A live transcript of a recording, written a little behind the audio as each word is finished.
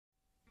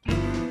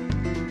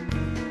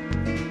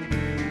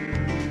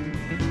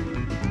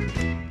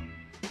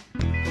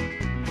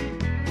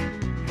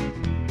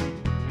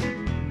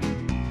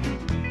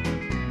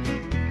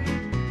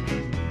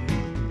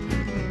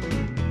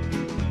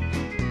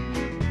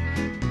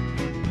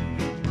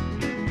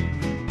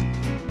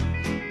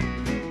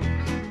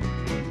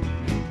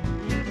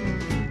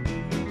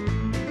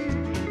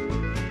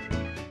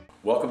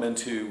Welcome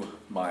into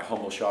my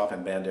humble shop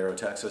in Bandera,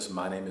 Texas.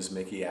 My name is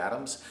Mickey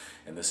Adams,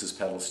 and this is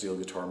Pedal Steel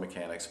Guitar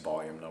Mechanics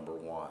Volume Number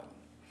 1.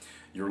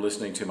 You're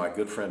listening to my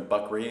good friend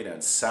Buck Reed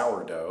and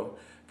Sourdough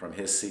from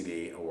his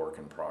CD, A Work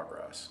in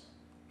Progress.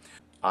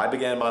 I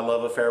began my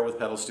love affair with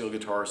pedal steel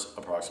guitars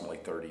approximately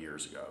 30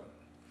 years ago.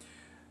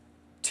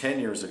 10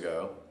 years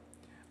ago,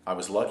 I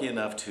was lucky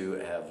enough to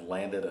have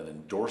landed an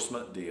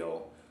endorsement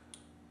deal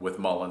with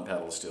Mullen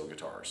pedal steel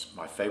guitars.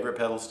 My favorite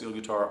pedal steel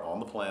guitar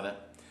on the planet,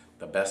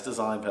 the best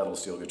designed pedal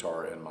steel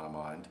guitar in my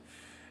mind.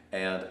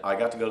 And I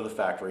got to go to the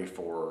factory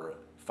for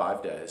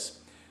 5 days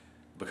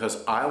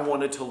because I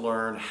wanted to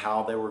learn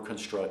how they were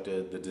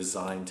constructed, the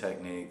design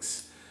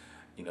techniques,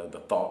 the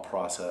thought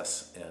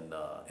process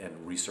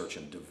and research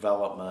and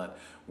development,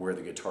 where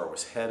the guitar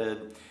was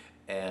headed,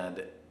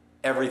 and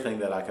everything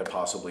that I could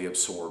possibly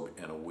absorb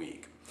in a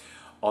week.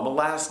 On the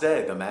last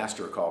day, the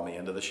master called me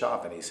into the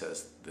shop and he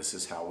says, "This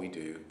is how we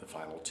do the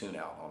final tune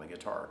out on a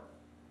guitar."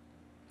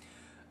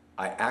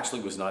 I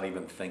actually was not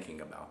even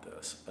thinking about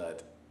this,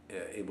 but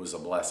it was a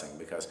blessing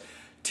because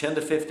 10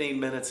 to 15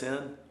 minutes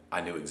in, I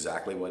knew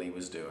exactly what he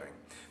was doing.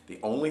 The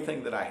only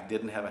thing that I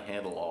didn't have a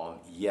handle on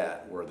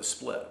yet were the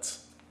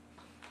splits.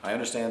 I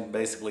understand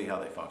basically how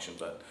they function,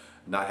 but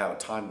not how to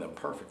time them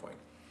perfectly.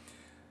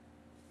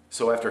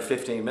 So after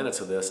 15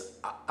 minutes of this,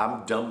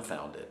 I'm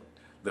dumbfounded.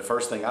 The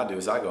first thing I do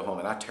is I go home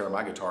and I tear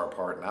my guitar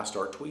apart and I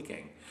start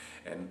tweaking.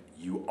 And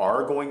you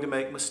are going to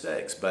make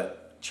mistakes,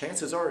 but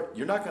chances are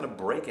you're not going to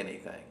break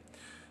anything.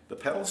 The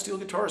pedal steel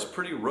guitar is a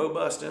pretty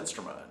robust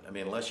instrument. I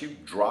mean, unless you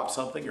drop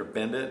something or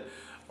bend it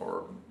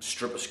or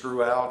strip a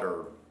screw out,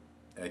 or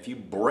if you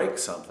break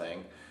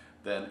something,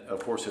 then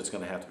of course it's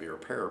going to have to be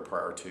repaired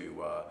prior to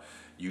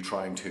you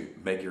trying to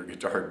make your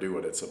guitar do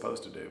what it's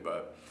supposed to do.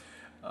 But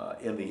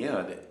in the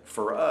end,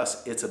 for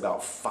us, it's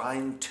about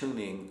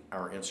fine-tuning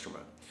our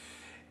instrument.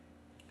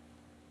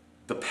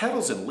 The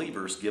pedals and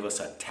levers give us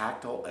a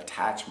tactile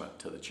attachment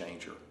to the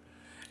changer.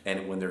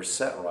 And when they're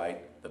set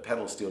right, the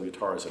pedal steel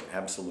guitar is an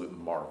absolute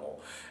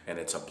marvel, and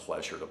it's a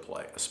pleasure to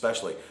play,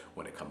 especially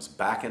when it comes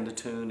back into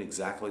tune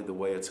exactly the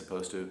way it's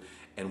supposed to,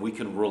 and we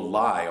can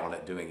rely on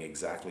it doing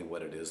exactly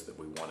what it is that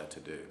we want it to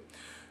do.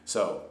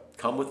 So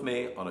come with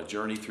me on a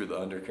journey through the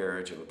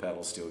undercarriage of a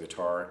pedal steel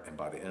guitar, and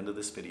by the end of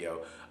this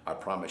video, I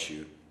promise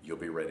you, you'll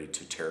be ready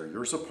to tear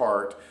yours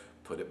apart,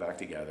 put it back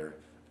together,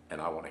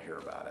 and I want to hear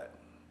about it.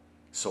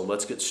 So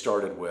let's get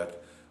started with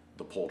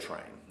the pull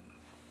train.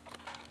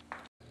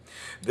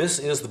 This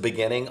is the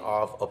beginning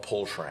of a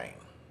pull train.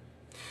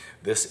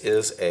 This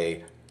is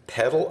a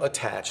pedal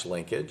attach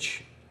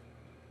linkage.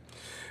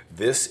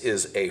 This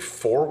is a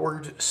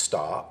forward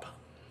stop.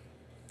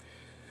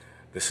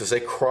 This is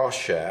a cross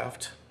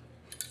shaft.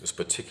 This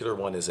particular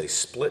one is a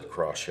split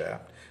cross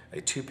shaft,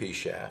 a two-piece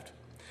shaft.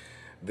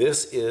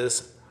 This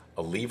is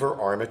a lever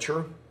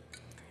armature.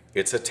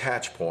 It's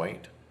attach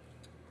point.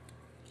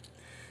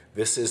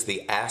 This is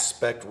the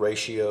aspect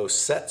ratio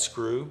set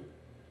screw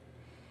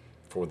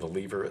for the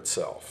lever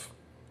itself.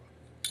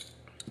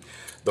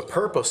 The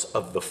purpose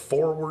of the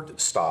forward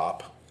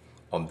stop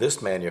on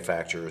this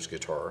manufacturer's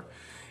guitar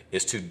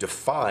is to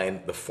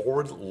define the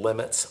forward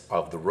limits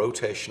of the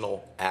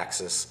rotational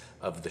axis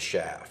of the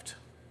shaft.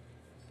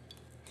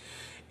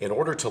 In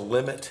order to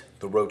limit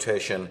the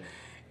rotation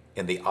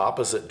in the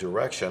opposite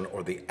direction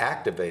or the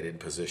activated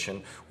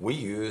position, we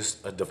use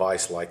a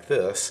device like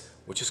this,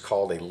 which is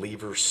called a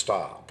lever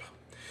stop.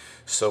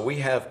 So we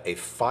have a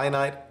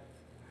finite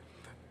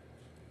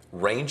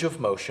range of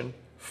motion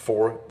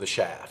for the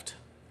shaft.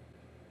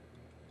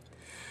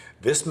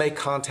 This may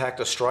contact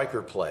a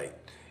striker plate.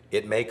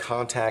 It may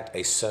contact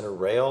a center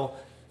rail.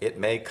 It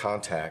may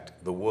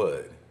contact the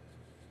wood.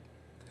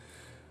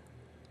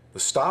 The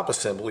stop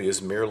assembly is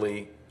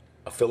merely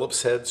a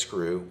Phillips head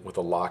screw with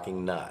a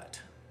locking nut.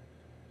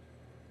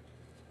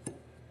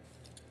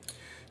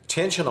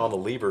 Tension on the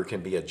lever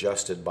can be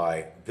adjusted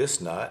by this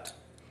nut,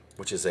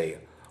 which is a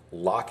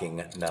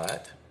locking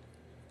nut,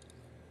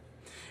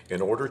 in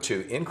order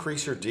to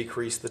increase or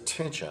decrease the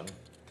tension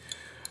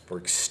for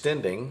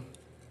extending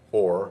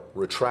or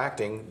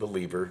retracting the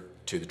lever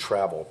to the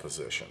travel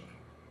position.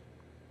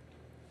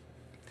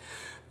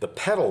 The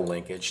pedal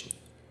linkage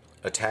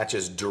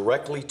attaches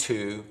directly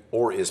to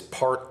or is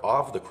part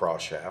of the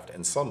cross shaft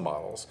in some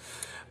models,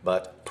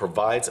 but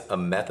provides a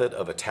method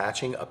of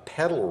attaching a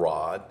pedal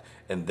rod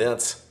and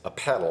thence a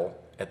pedal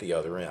at the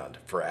other end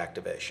for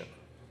activation.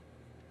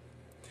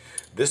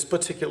 This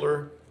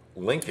particular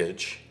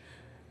linkage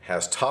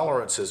has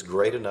tolerances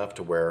great enough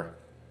to where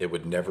it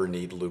would never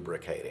need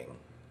lubricating.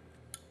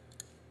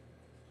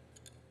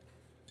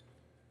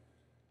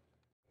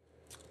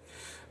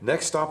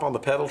 Next stop on the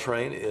pedal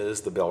train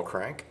is the bell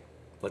crank.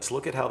 Let's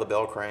look at how the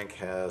bell crank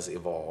has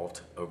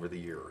evolved over the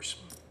years.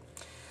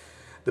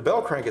 The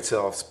bell crank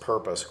itself's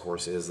purpose, of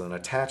course, is an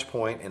attach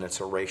point and it's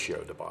a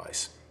ratio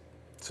device.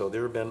 So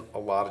there have been a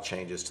lot of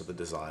changes to the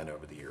design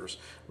over the years,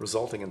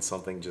 resulting in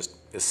something just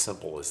as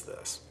simple as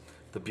this,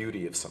 the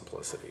beauty of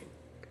simplicity.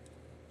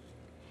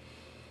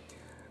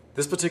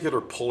 This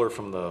particular puller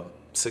from the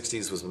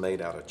 60s was made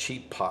out of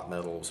cheap pot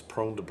metal, was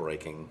prone to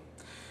breaking.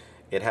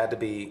 It had to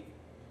be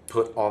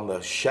put on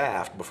the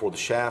shaft before the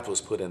shaft was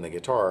put in the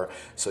guitar,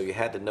 so you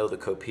had to know the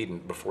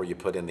copedant before you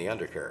put in the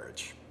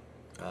undercarriage.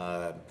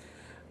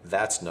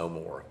 That's no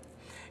more.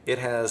 It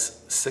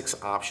has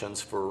 6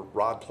 options for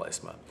rod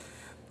placement.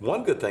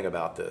 One good thing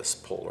about this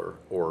puller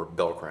or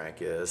bell crank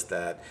is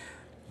that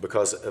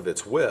because of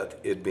its width,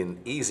 it'd been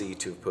easy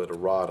to put a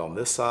rod on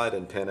this side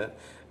and pin it,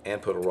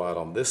 and put a rod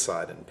on this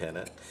side and pin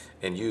it,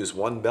 and use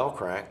one bell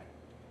crank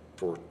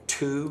for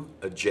 2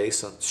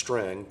 adjacent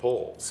string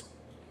pulls.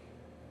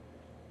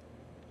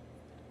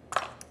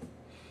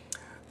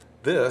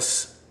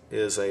 This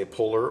is a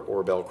puller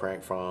or bell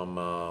crank from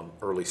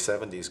early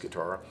 70s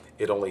guitar.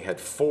 It only had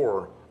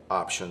 4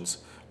 options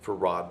for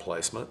rod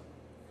placement.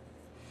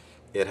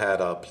 It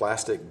had a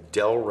plastic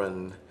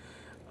Delrin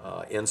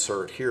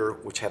insert here,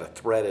 which had a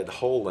threaded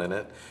hole in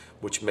it,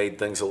 which made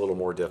things a little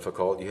more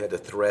difficult. You had to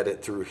thread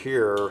it through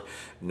here.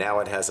 Now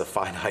it has a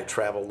finite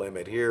travel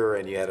limit here,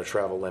 and you had a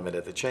travel limit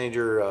at the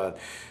changer.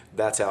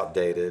 That's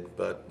outdated,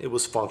 but it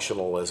was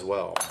functional as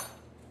well.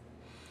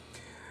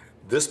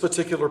 This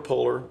particular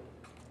puller,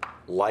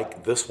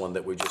 like this one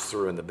that we just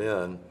threw in the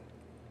bin,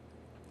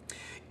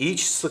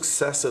 each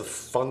successive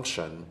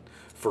function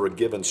for a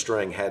given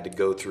string had to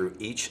go through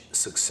each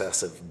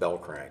successive bell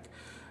crank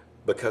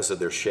because of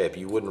their shape.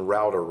 You wouldn't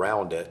route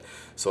around it.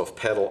 So if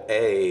pedal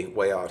A,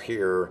 way out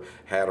here,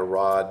 had a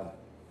rod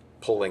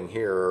pulling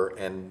here,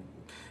 and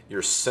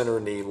your center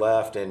knee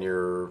left and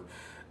your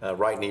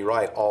right knee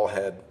right all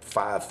had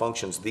 5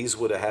 functions, these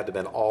would have had to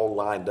been all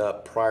lined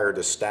up prior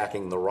to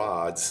stacking the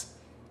rods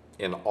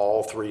in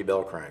all 3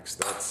 bell cranks.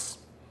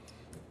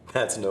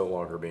 That's no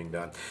longer being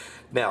done.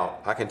 Now,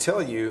 I can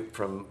tell you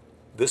from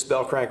this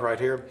bell crank right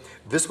here,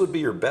 this would be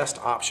your best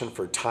option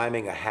for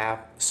timing a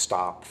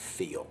half-stop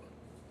feel,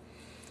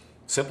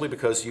 simply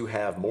because you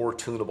have more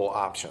tunable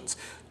options.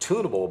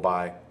 Tunable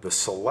by the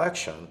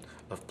selection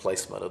of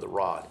placement of the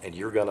rod, and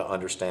you're going to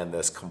understand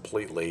this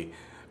completely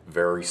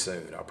very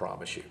soon, I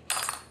promise you.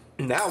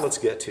 Now let's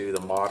get to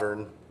the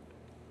modern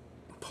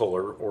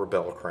puller or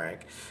bell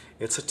crank.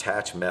 Its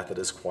attach method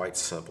is quite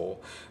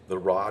simple. The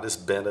rod is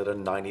bent at a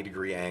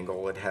 90-degree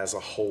angle. It has a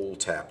hole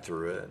tapped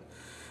through it.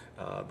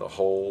 The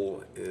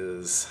hole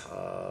is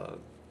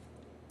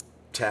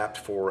tapped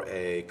for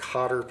a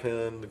cotter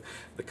pin.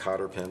 The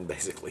cotter pin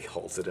basically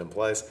holds it in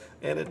place,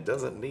 and it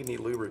doesn't need any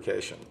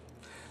lubrication.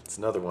 It's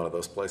another one of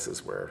those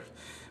places where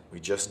we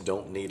just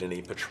don't need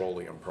any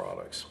petroleum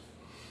products.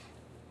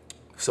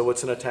 So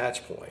it's an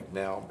attach point.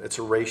 Now, it's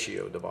a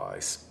ratio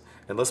device.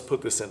 And let's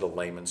put this into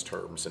layman's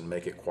terms and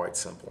make it quite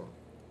simple.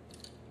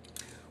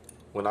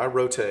 When I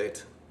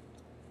rotate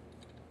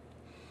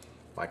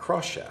my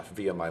cross shaft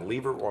via my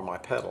lever or my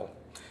pedal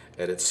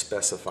at its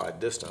specified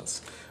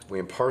distance, we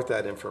impart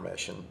that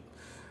information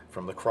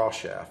from the cross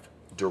shaft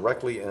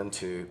directly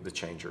into the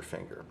changer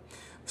finger.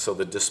 So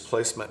the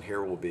displacement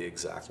here will be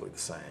exactly the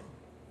same.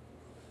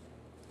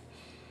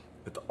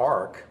 But the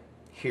arc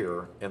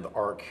here and the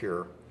arc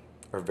here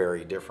are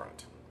very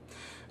different.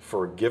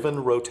 For a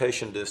given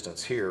rotation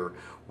distance here,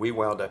 we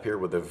wound up here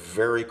with a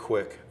very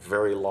quick,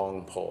 very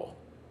long pull.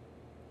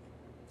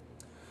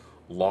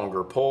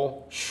 Longer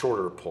pull,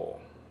 shorter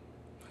pull.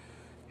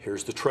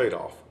 Here's the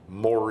trade-off: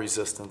 more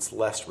resistance,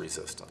 less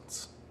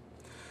resistance.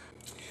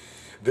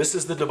 This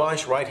is the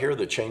device right here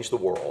that changed the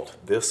world.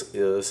 This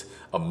is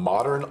a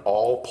modern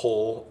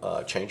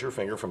all-pull changer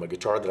finger from a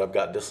guitar that I've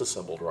got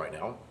disassembled right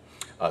now.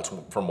 It's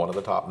from one of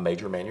the top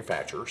major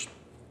manufacturers.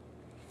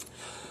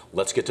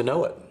 Let's get to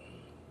know it.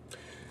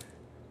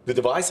 The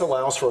device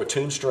allows for a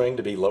tuned string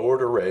to be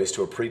lowered or raised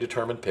to a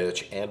predetermined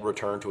pitch and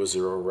return to a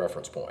 0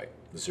 reference point.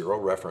 The 0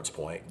 reference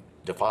point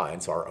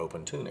defines our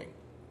open tuning.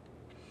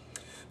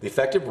 The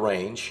effective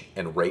range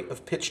and rate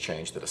of pitch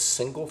change that a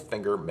single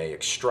finger may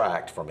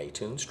extract from a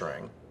tuned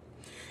string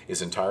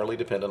is entirely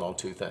dependent on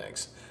 2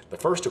 things. The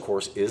first, of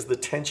course, is the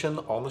tension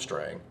on the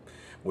string,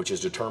 which is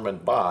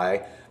determined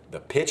by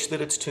the pitch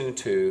that it's tuned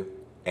to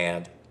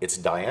and its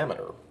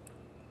diameter.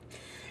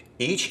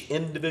 Each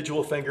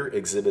individual finger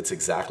exhibits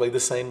exactly the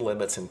same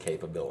limits and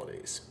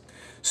capabilities.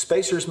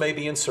 Spacers may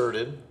be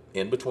inserted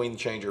in between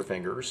changer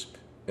fingers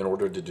in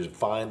order to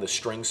define the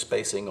string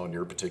spacing on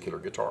your particular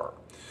guitar.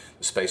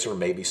 The spacer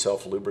may be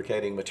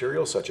self-lubricating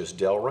material such as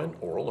Delrin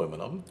or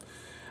aluminum.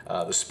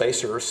 The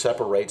spacer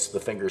separates the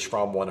fingers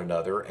from one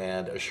another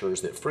and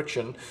assures that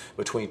friction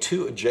between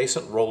 2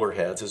 adjacent roller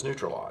heads is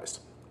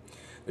neutralized.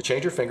 The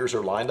changer fingers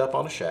are lined up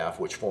on a shaft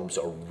which forms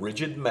a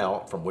rigid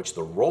mount from which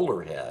the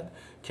roller head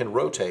can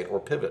rotate or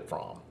pivot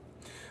from.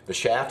 The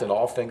shaft and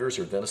all fingers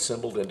are then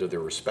assembled into their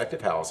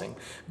respective housing,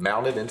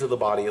 mounted into the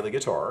body of the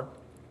guitar.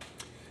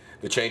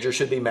 The changer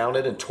should be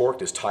mounted and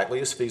torqued as tightly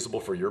as feasible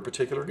for your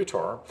particular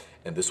guitar,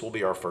 and this will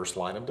be our first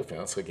line of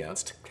defense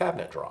against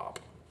cabinet drop.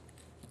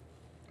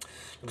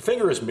 The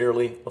finger is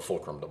merely a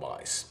fulcrum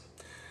device.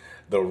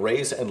 The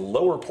raise and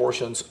lower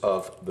portions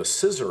of the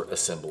scissor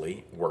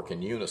assembly work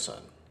in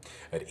unison,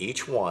 and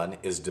each one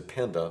is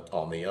dependent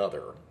on the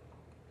other.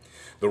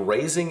 The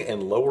raising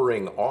and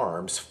lowering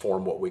arms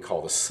form what we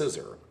call the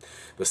scissor.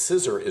 The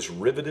scissor is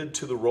riveted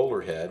to the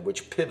roller head,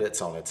 which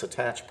pivots on its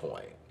attach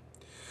point.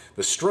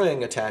 The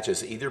string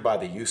attaches either by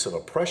the use of a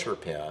pressure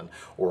pin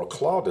or a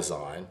claw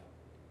design,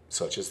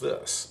 such as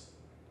this.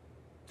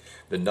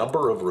 The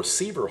number of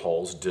receiver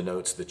holes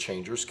denotes the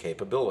changer's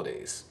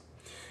capabilities.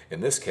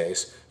 In this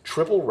case,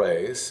 triple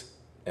raise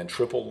and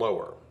triple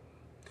lower.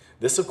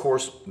 This, of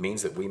course,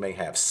 means that we may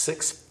have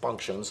 6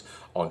 functions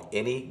on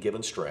any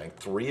given string,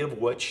 3 of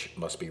which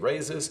must be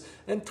raises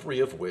and 3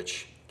 of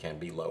which can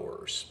be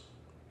lowers.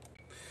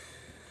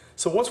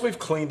 So once we've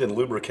cleaned and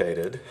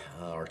lubricated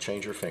our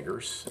changer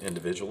fingers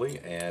individually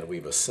and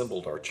we've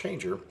assembled our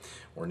changer,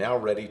 we're now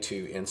ready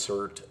to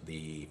insert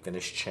the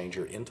finished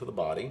changer into the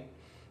body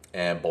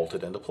and bolt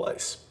it into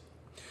place.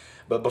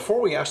 But before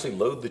we actually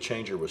load the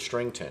changer with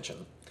string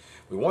tension,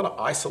 we want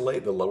to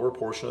isolate the lower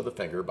portion of the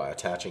finger by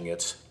attaching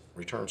its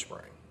return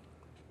spring.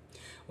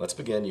 Let's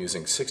begin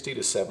using 60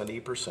 to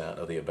 70%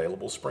 of the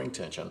available spring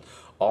tension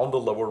on the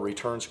lower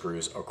return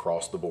screws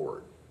across the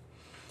board.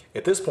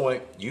 At this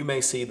point, you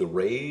may see the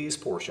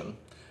raised portion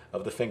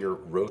of the finger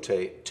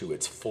rotate to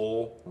its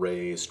full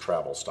raised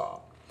travel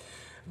stop.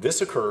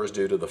 This occurs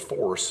due to the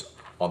force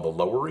on the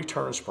lower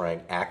return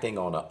spring acting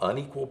on an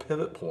unequal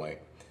pivot point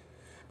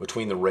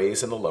between the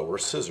raise and the lower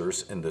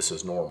scissors, and this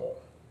is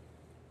normal.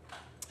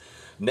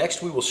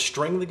 Next, we will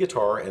string the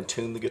guitar and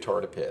tune the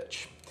guitar to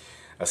pitch.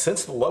 Now,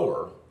 since the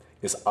lower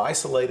is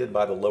isolated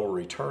by the lower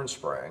return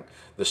spring,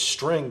 the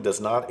string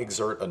does not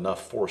exert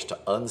enough force to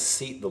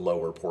unseat the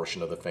lower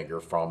portion of the finger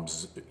from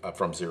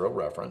zero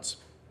reference,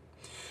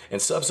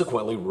 and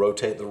subsequently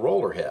rotate the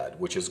roller head,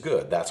 which is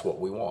good. That's what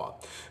we want.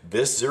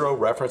 This zero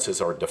reference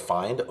is our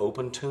defined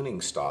open tuning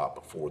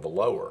stop for the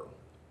lower.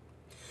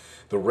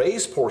 The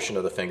raised portion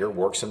of the finger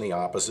works in the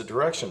opposite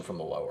direction from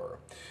the lower.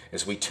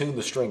 As we tune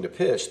the string to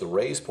pitch, the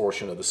raised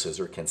portion of the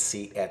scissor can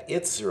seat at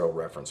its zero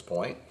reference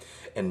point,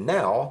 and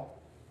now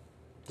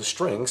the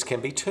strings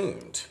can be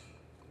tuned.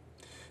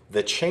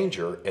 The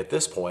changer at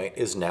this point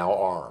is now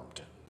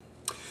armed.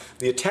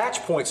 The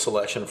attach point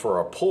selection for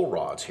our pull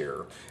rods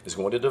here is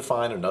going to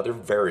define another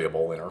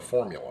variable in our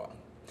formula.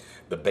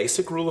 The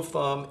basic rule of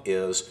thumb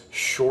is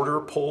shorter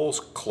pulls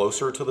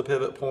closer to the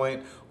pivot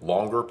point,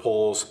 longer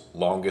pulls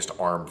longest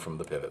armed from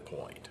the pivot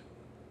point.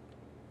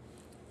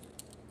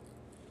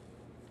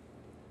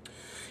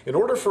 In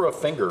order for a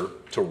finger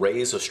to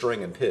raise a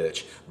string and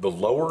pitch, the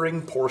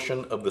lowering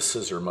portion of the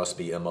scissor must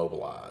be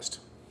immobilized.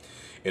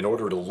 In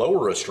order to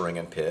lower a string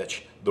and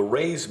pitch, the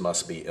raise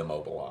must be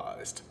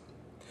immobilized.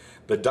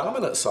 The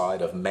dominant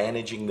side of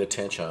managing the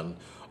tension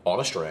on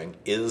a string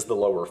is the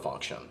lower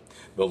function.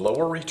 The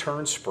lower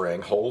return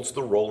spring holds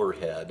the roller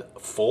head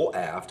full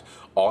aft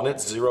on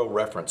its zero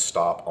reference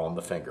stop on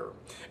the finger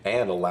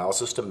and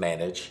allows us to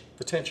manage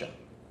the tension.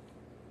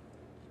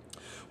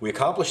 We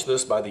accomplish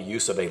this by the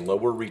use of a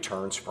lower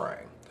return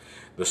spring.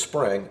 The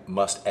spring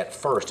must at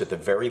first, at the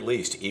very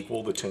least,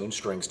 equal the tuned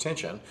string's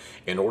tension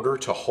in order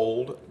to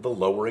hold the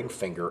lowering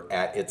finger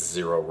at its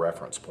zero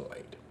reference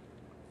point.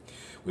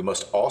 We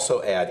must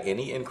also add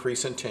any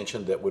increase in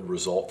tension that would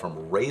result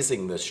from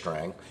raising this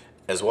string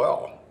as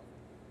well.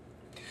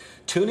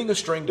 Tuning a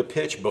string to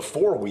pitch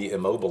before we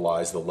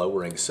immobilize the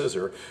lowering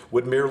scissor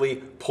would merely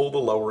pull the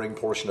lowering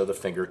portion of the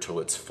finger to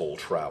its full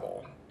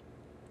travel.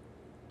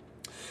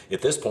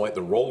 At this point,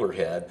 the roller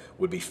head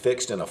would be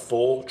fixed in a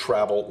full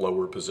travel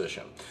lower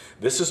position.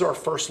 This is our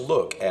first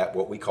look at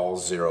what we call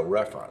zero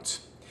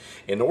reference.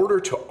 In order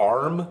to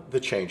arm the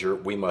changer,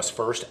 we must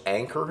first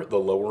anchor the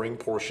lowering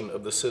portion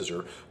of the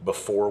scissor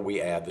before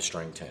we add the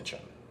string tension.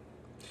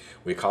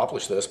 We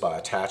accomplish this by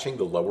attaching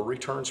the lower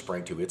return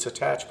spring to its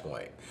attach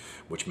point,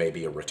 which may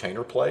be a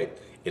retainer plate,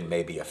 it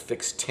may be a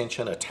fixed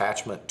tension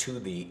attachment to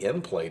the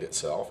end plate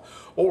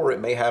itself, or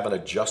it may have an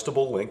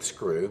adjustable length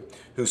screw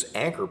whose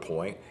anchor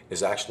point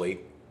is actually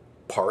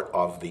part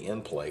of the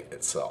end plate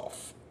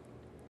itself.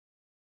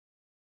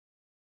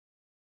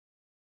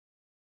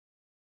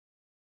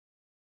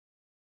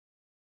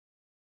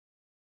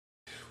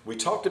 We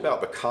talked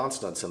about the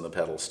constants in the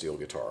pedal steel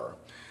guitar,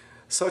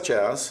 such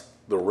as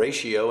the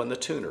ratio in the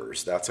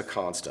tuners. That's a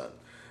constant.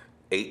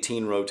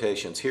 18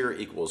 rotations here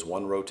equals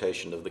 1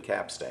 rotation of the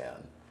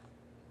capstan.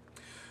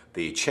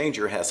 The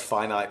changer has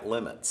finite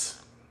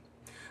limits.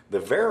 The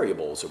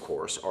variables, of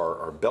course, are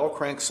our bell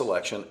crank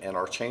selection and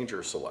our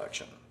changer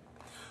selection.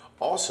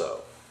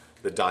 Also,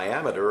 the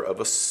diameter of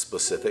a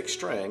specific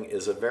string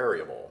is a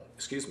variable,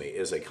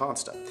 is a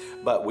constant.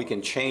 But we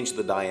can change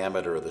the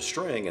diameter of the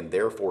string and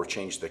therefore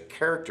change the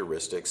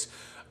characteristics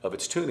of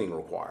its tuning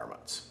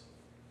requirements.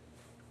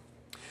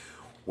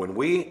 When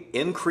we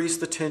increase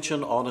the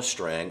tension on a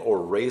string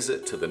or raise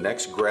it to the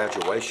next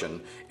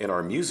graduation in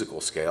our musical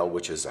scale,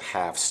 which is a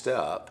half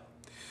step,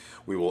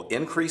 we will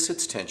increase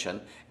its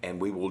tension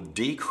and we will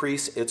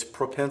decrease its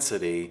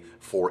propensity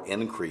for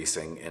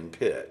increasing in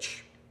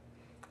pitch.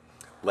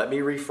 Let me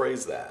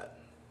rephrase that.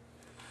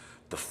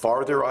 The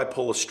farther I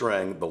pull a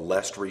string, the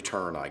less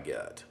return I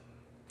get.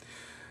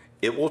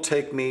 It will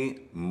take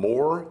me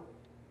more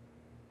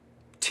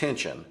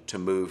tension to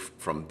move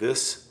from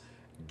this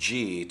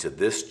G to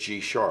this G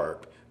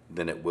sharp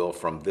than it will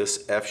from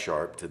this F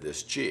sharp to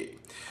this G.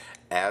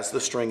 As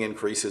the string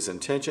increases in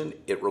tension,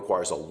 it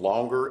requires a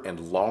longer and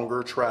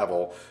longer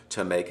travel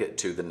to make it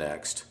to the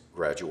next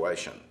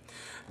graduation.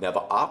 Now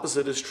the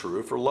opposite is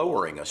true for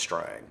lowering a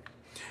string.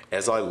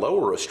 As I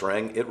lower a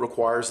string, it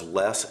requires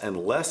less and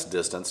less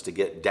distance to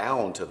get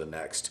down to the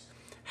next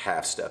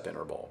half step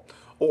interval,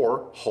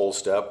 or whole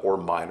step or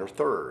minor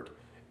third,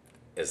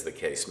 as the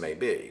case may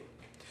be.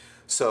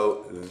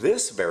 So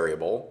this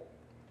variable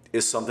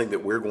is something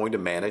that we're going to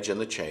manage in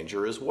the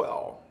changer as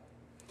well.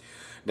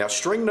 Now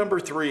string number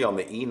 3 on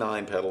the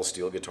E9 pedal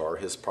steel guitar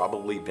has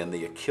probably been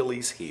the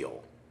Achilles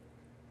heel,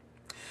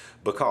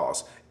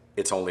 because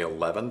it's only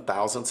 11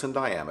 thousandths in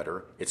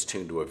diameter, it's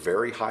tuned to a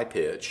very high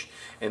pitch,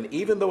 and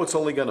even though it's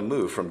only going to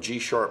move from G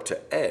sharp to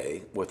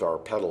A with our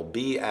pedal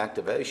B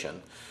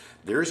activation,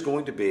 there's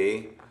going to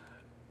be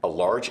a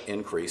large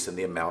increase in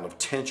the amount of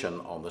tension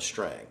on the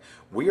string.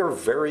 We are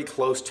very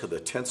close to the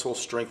tensile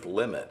strength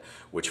limit,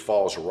 which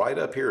falls right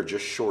up here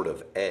just short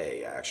of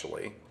A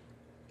actually.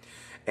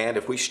 And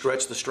if we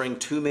stretch the string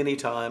too many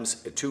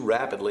times, too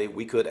rapidly,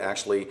 we could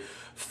actually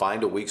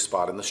find a weak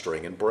spot in the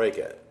string and break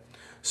it.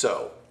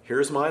 So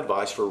here's my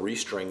advice for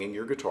restringing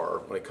your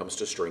guitar when it comes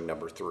to string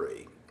number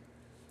 3.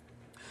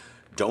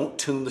 Don't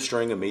tune the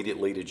string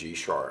immediately to G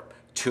sharp.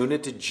 Tune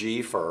it to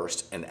G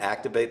first and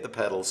activate the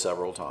pedal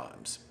several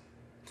times.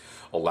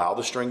 Allow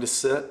the string to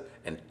sit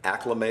and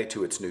acclimate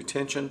to its new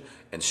tension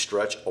and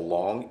stretch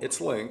along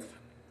its length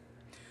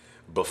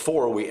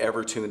before we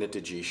ever tune it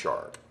to G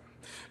sharp.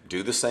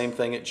 Do the same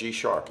thing at G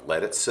sharp.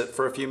 Let it sit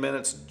for a few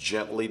minutes,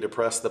 gently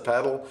depress the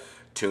pedal,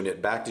 tune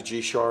it back to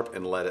G sharp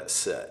and let it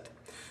sit.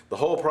 The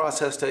whole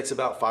process takes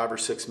about 5 or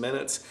 6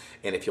 minutes,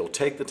 and if you'll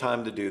take the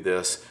time to do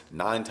this,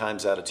 9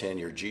 times out of 10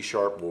 your G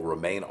sharp will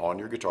remain on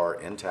your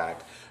guitar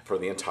intact for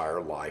the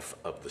entire life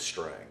of the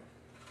string.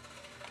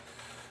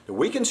 Now,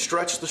 we can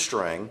stretch the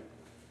string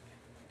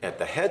at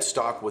the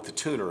headstock with the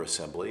tuner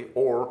assembly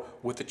or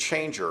with the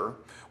changer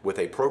with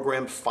a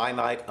programmed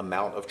finite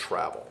amount of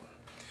travel.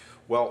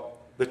 Well,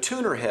 the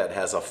tuner head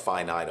has a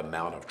finite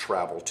amount of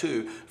travel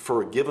too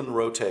for a given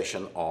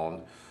rotation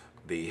on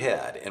the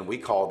head, and we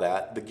call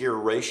that the gear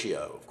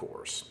ratio, of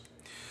course.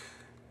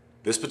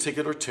 This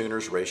particular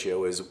tuner's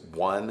ratio is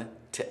 1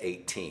 to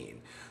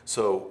 18.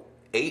 So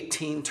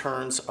 18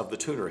 turns of the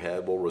tuner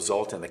head will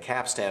result in the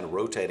capstan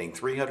rotating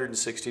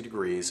 360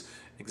 degrees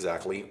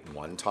exactly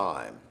 1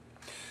 time.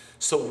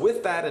 So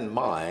with that in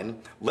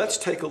mind, let's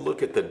take a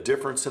look at the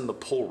difference in the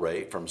pull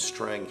rate from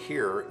string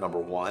here, number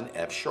 1,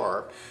 F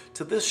sharp,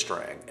 to this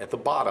string at the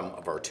bottom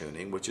of our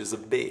tuning, which is a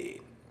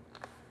B.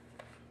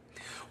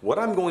 What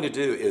I'm going to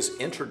do is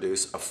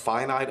introduce a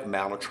finite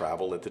amount of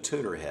travel at the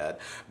tuner head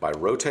by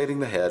rotating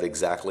the head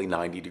exactly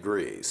 90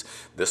 degrees.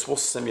 This will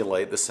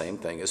simulate the same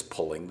thing as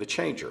pulling the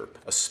changer,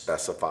 a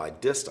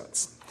specified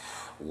distance.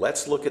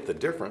 Let's look at the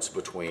difference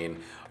between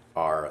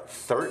our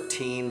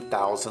 13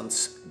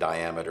 thousandths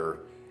diameter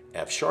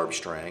F sharp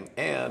string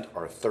and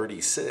our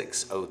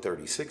 036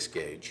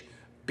 gauge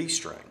B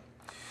string.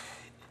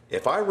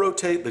 If I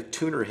rotate the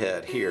tuner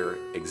head here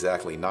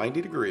exactly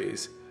 90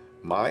 degrees,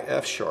 my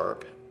F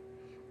sharp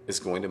is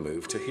going to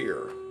move to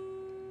here.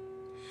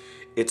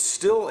 It's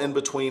still in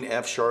between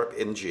F sharp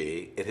and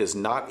G. It has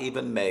not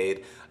even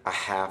made a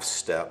half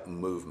step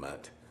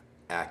movement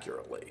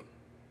accurately.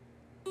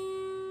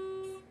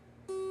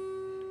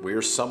 We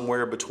are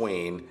somewhere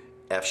between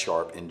F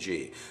sharp and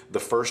G, the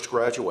first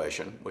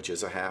graduation, which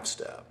is a half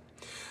step.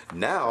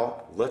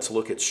 Now let's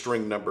look at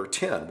string number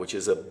 10, which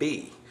is a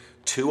B,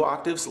 2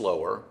 octaves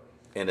lower,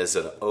 and is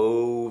an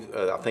O,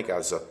 I think I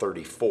was a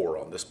 34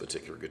 on this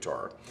particular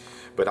guitar.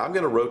 But I'm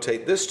going to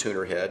rotate this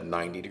tuner head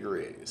 90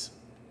 degrees.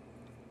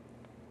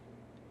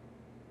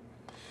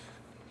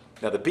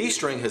 Now the B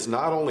string has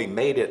not only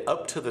made it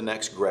up to the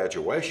next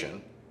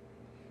graduation,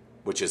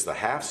 which is the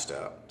half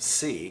step,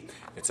 C,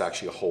 it's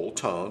actually a whole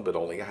tone, but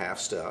only a half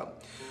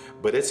step,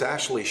 but it's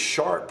actually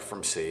sharp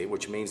from C,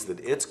 which means that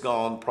it's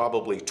gone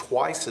probably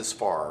twice as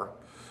far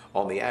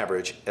on the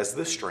average as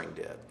this string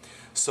did.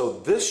 So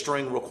this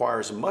string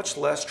requires much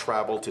less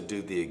travel to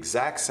do the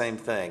exact same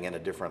thing in a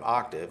different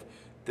octave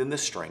than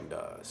this string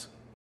does.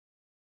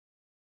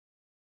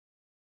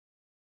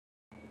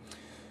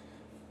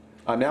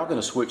 I'm now going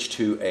to switch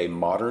to a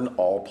modern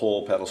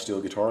all-pull pedal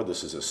steel guitar.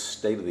 This is a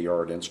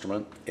state-of-the-art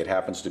instrument. It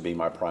happens to be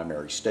my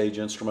primary stage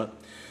instrument.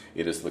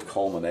 It is the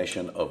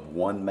culmination of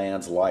one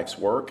man's life's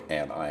work,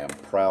 and I am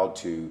proud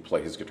to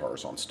play his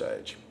guitars on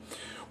stage.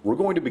 We're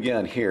going to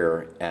begin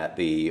here at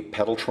the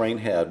pedal train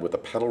head with a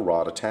pedal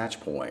rod attach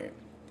point.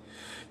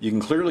 You can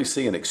clearly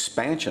see an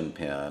expansion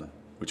pin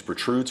which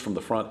protrudes from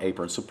the front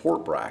apron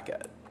support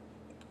bracket.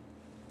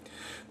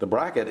 The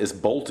bracket is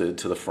bolted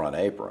to the front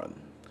apron.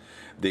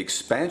 The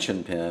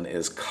expansion pin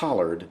is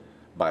collared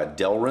by a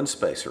Delrin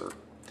spacer.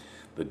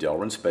 The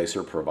Delrin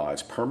spacer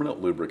provides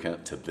permanent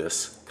lubricant to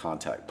this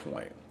contact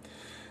point.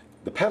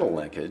 The pedal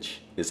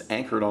linkage is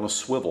anchored on a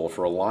swivel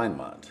for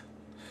alignment.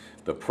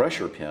 The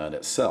pressure pin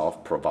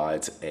itself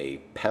provides a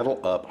pedal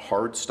up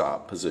hard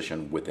stop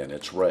position within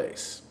its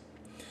race.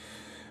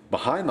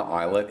 Behind the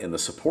eyelet in the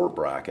support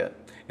bracket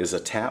is a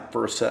tap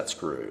for a set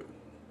screw.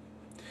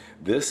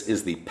 This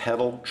is the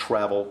pedal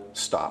travel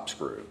stop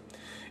screw.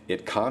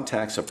 It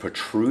contacts a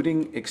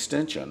protruding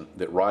extension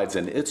that rides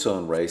in its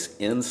own race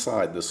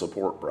inside the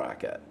support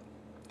bracket.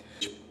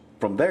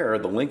 From there,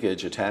 the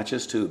linkage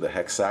attaches to the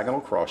hexagonal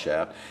cross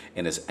shaft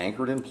and is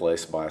anchored in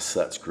place by a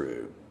set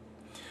screw.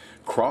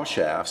 Cross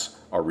shafts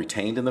are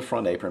retained in the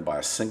front apron by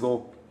a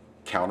single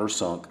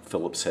countersunk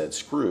Phillips head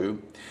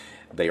screw.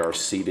 They are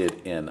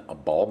seated in a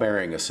ball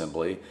bearing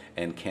assembly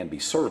and can be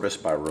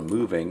serviced by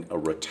removing a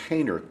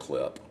retainer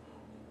clip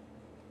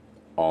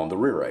on the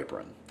rear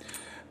apron.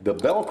 The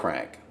bell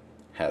crank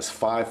has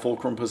 5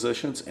 fulcrum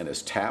positions and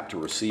is tapped to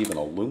receive an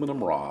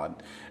aluminum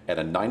rod at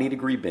a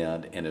 90-degree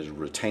bend and is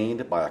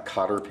retained by a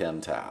cotter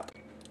pin tap.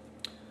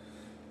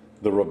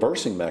 The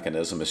reversing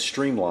mechanism is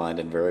streamlined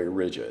and very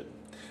rigid.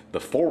 The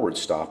forward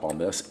stop on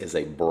this is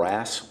a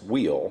brass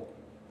wheel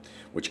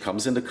which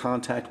comes into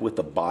contact with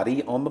the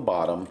body on the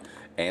bottom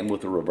and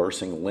with the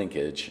reversing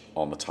linkage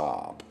on the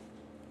top.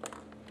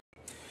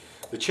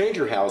 The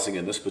changer housing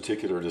in this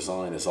particular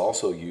design is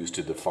also used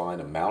to define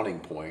a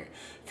mounting point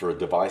for a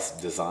device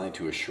designed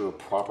to assure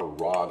proper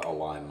rod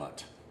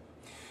alignment.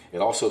 It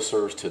also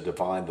serves to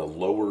define the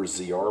lower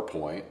ZR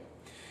point.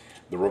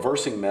 The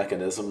reversing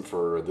mechanism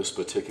for this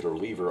particular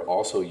lever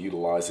also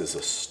utilizes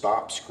a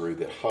stop screw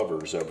that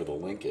hovers over the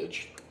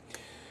linkage.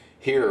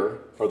 Here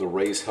are the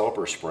raised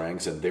helper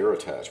springs and their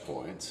attach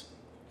points.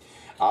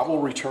 I will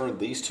return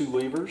these 2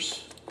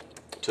 levers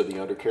to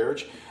the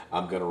undercarriage.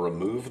 I'm going to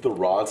remove the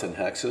rods and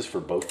hexes for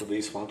both of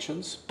these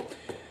functions,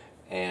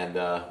 and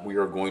we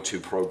are going to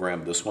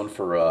program this one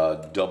for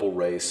a double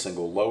raise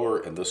single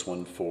lower and this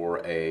one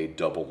for a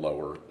double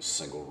lower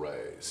single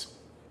raise.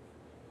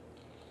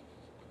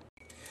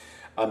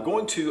 I'm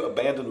going to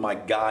abandon my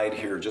guide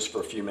here just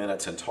for a few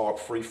minutes and talk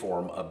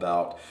freeform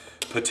about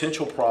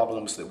potential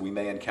problems that we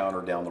may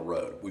encounter down the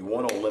road. We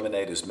want to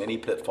eliminate as many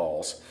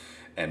pitfalls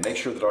and make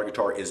sure that our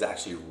guitar is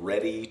actually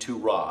ready to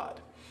rod.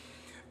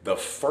 The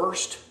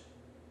first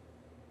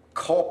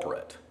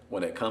culprit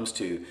when it comes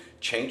to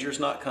changers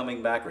not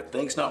coming back or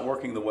things not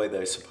working the way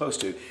they're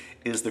supposed to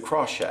is the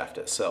cross shaft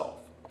itself.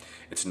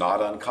 It's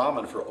not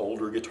uncommon for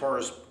older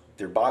guitars,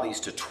 their bodies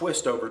to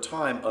twist over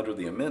time under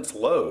the immense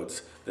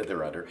loads that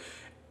they're under,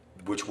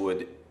 which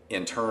would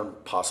in turn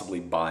possibly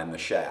bind the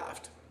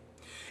shaft.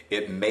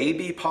 It may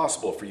be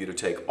possible for you to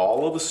take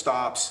all of the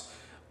stops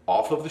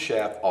off of the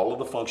shaft, all of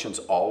the functions,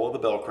 all of the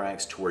bell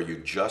cranks to where you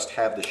just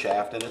have the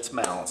shaft and its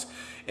mounts,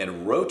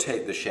 and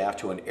rotate the shaft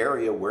to an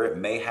area where it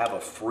may have a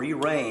free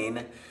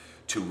rein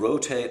to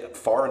rotate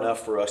far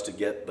enough for us to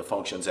get the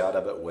functions out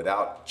of it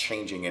without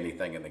changing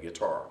anything in the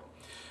guitar.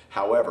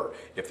 However,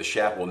 if the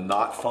shaft will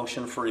not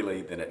function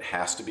freely, then it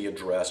has to be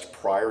addressed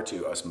prior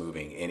to us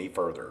moving any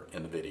further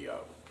in the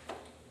video.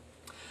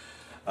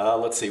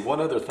 Let's see,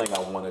 one other thing I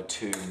wanted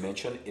to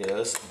mention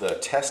is the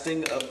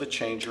testing of the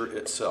changer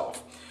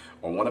itself.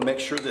 I want to make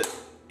sure that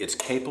it's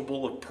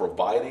capable of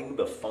providing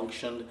the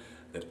function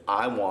that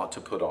I want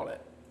to put on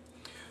it.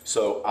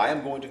 So I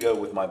am going to go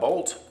with my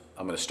bolt.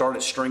 I'm going to start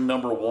at string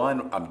number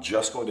 1. I'm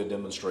just going to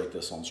demonstrate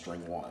this on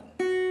string 1.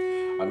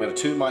 I'm going to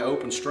tune my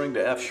open string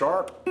to F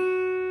sharp.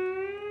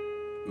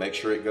 Make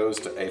sure it goes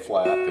to A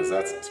flat because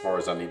that's as far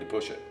as I need to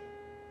push it.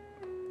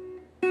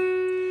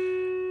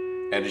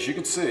 And as you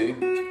can see,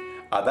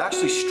 I've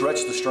actually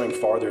stretched the string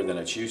farther than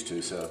it's used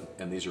to, so,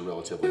 and these are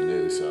relatively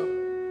new, so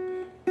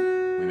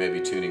we may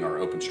be tuning our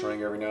open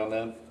string every now and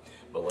then,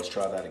 but let's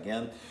try that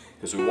again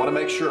because we want to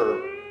make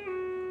sure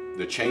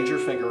the changer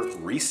finger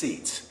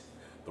reseats.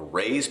 The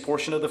raised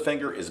portion of the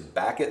finger is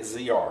back at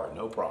ZR,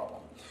 no problem.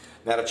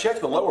 Now to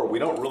check the lower, we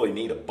don't really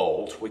need a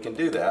bolt. We can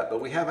do that,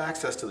 but we have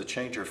access to the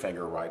changer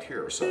finger right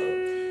here. So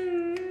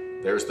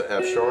there's the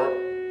F sharp.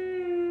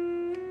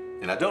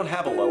 And I don't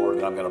have a lower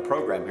that I'm going to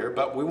program here,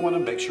 but we want to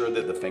make sure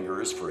that the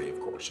finger is free, of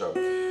course. So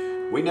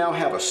we now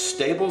have a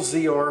stable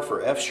ZR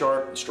for F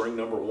sharp, string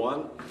number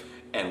 1,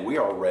 and we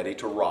are ready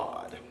to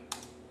rod.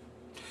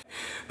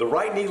 The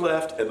right knee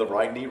left and the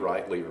right knee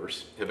right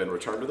levers have been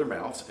returned to their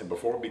mounts, and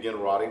before we begin the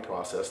rodding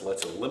process,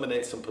 let's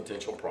eliminate some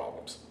potential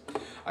problems.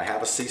 I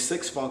have a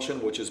C6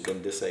 function which has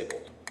been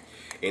disabled.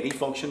 Any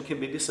function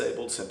can be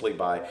disabled simply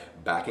by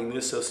backing the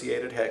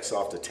associated hex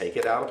off to take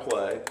it out of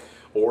play,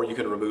 or you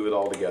can remove it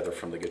altogether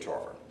from the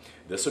guitar.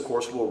 This, of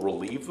course, will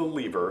relieve the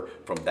lever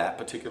from that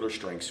particular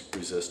string's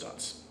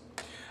resistance.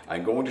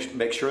 I'm going to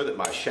make sure that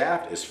my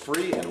shaft is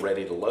free and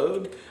ready to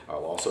load.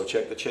 I'll also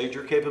check the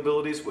changer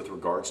capabilities with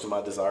regards to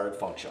my desired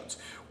functions.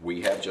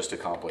 We have just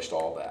accomplished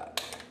all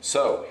that.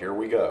 So here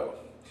we go.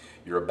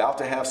 You're about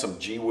to have some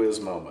gee whiz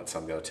moments,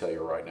 I'm going to tell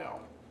you right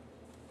now.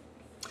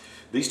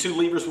 These 2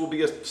 levers will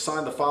be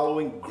assigned the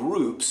following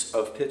groups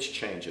of pitch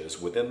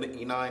changes within the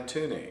E9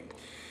 tuning.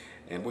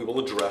 And we will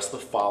address the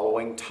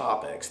following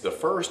topics. The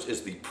first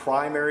is the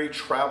primary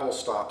travel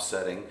stop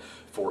setting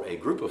for a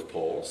group of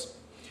pulls.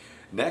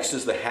 Next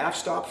is the half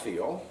stop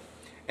feel.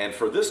 And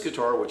for this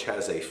guitar, which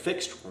has a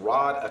fixed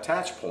rod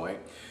attach point,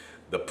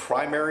 the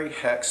primary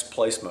hex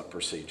placement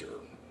procedure.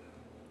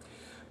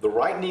 The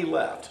right knee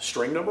left,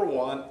 string number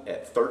 1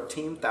 at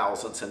 13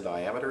 thousandths in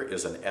diameter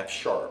is an F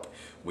sharp.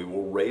 We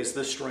will raise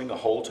this string a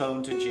whole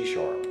tone to G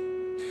sharp.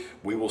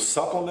 We will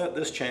supplement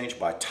this change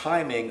by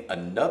timing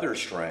another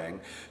string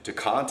to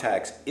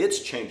contact its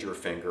changer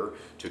finger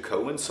to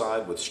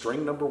coincide with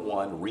string number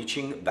 1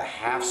 reaching the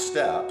half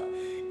step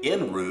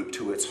en route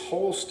to its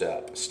whole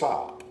step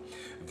stop.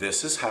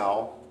 This is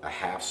how a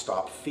half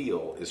stop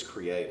feel is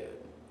created.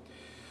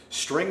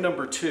 String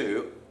number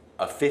 2,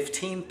 a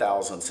 15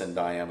 thousandths in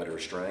diameter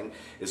string,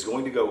 is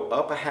going to go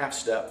up a half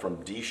step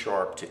from D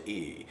sharp to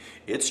E.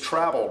 Its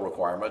travel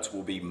requirements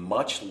will be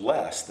much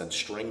less than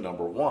string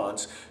number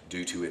 1's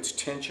due to its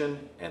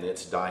tension and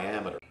its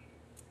diameter.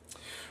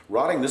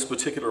 Riding this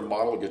particular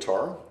model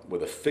guitar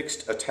with a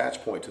fixed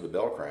attach point to the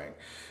bell crank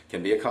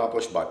can be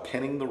accomplished by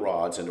pinning the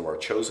rods into our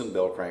chosen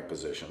bell crank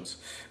positions,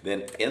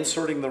 then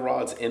inserting the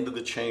rods into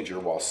the changer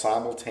while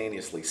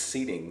simultaneously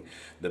seating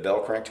the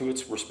bell crank to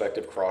its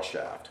respective cross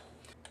shaft.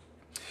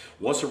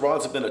 Once the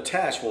rods have been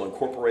attached, we'll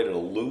incorporate an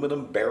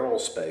aluminum barrel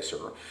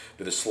spacer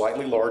that is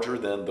slightly larger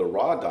than the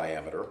rod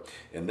diameter,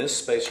 and this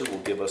spacer will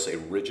give us a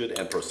rigid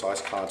and precise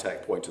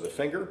contact point to the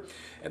finger,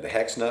 and the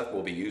hex nut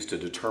will be used to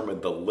determine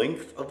the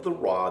length of the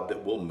rod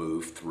that will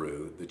move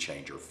through the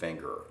changer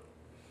finger.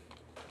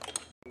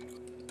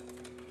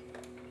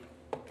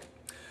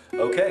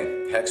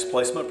 Okay, hex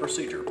placement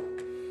procedure.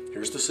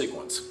 Here's the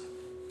sequence.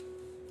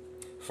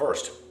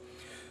 First,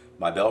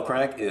 my bell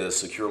crank is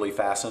securely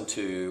fastened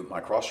to my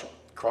cross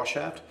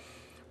shaft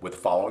with the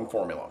following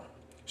formula.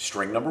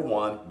 String number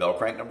 1, bell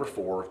crank number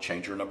 4,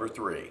 changer number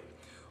 3.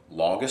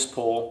 Longest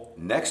pull,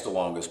 next to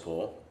longest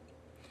pull,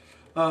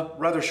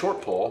 rather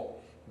short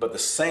pull, but the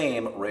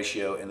same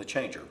ratio in the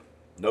changer.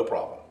 No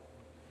problem.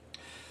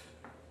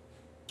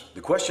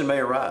 The question may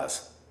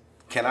arise,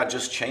 can I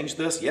just change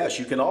this? Yes,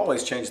 you can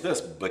always change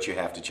this, but you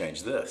have to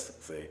change this.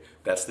 See,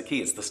 that's the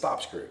key. It's the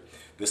stop screw.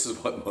 This is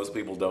what most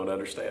people don't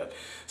understand.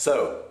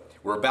 So,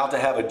 we're about to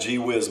have a gee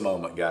whiz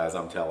moment, guys,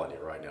 I'm telling you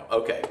right now.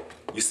 Okay,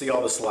 you see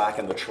all the slack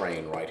in the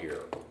train right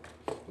here.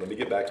 Let me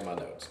get back to my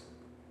notes.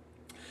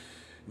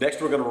 Next,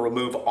 we're going to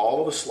remove all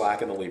of the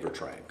slack in the lever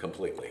train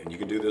completely. And you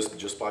can do this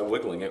just by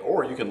wiggling it,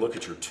 or you can look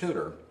at your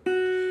tuner,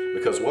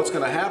 because what's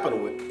going to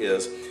happen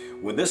is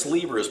when this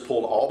lever is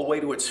pulled all the way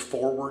to its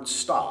forward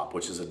stop,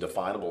 which is a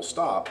definable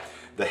stop,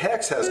 the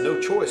hex has no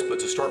choice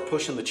but to start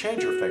pushing the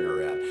changer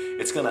finger in.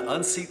 It's going to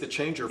unseat the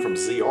changer from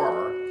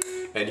ZR,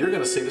 and you're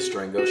going to see the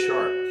string go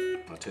sharp.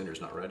 My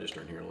tuner's not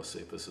registering here. Let's see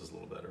if this is a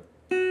little better.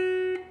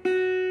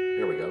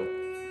 Here we go.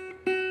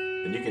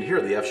 And you can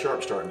hear the F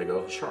sharp starting to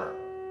go sharp.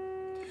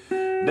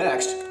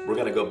 Next, we're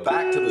going to go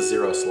back to the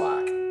 0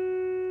 slack.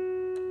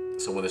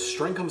 So when the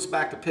string comes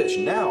back to pitch,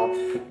 now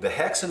the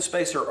hex and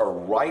spacer are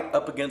right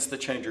up against the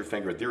changer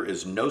finger. There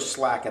is no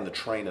slack in the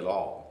train at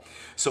all.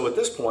 So at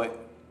this point,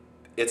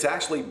 it's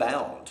actually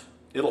bound.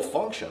 It'll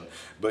function,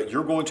 but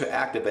you're going to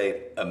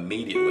activate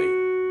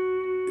immediately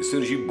as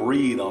soon as you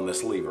breathe on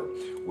this lever.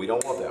 We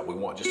don't want that. We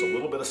want just a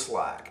little bit of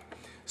slack.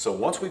 So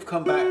once we've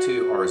come back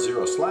to our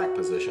 0 slack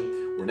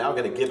position, we're now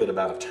going to give it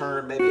about a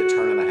turn, maybe a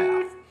turn and a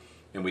half.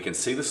 And we can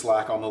see the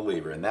slack on the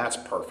lever, and that's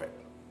perfect.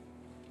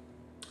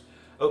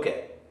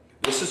 Okay.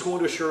 This is going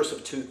to assure us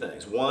of two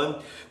things.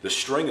 One, the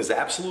string is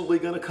absolutely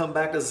going to come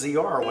back to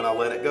ZR when I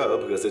let it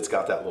go because it's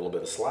got that little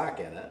bit of slack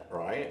in it,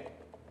 right?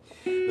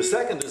 The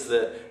second is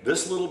that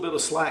this little bit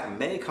of slack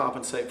may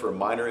compensate for a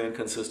minor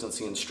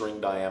inconsistency in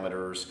string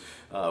diameters,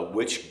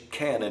 which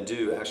can and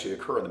do actually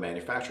occur in the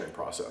manufacturing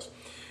process.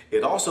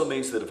 It also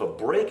means that if a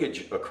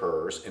breakage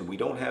occurs and we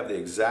don't have the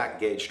exact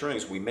gauge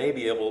strings, we may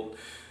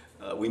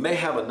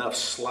have enough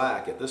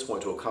slack at this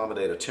point to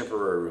accommodate a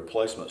temporary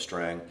replacement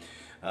string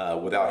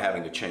without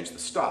having to change the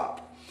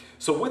stop.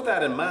 So with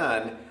that in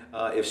mind,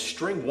 if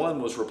string 1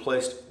 was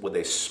replaced with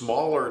a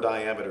smaller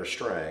diameter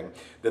string,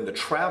 then the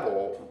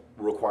travel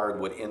required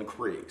would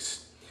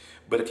increase.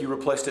 But if you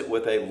replaced it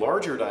with a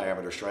larger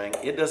diameter string,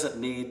 it doesn't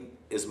need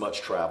as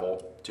much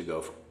travel to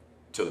go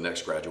to the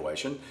next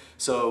graduation.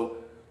 So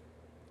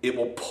it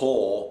will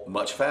pull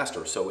much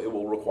faster, so it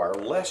will require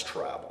less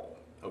travel,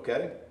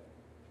 okay?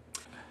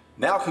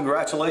 Now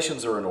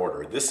congratulations are in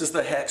order. This is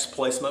the hex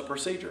placement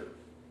procedure.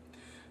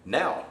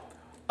 Now,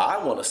 I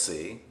want to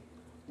see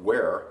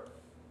where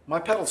my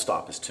pedal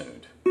stop is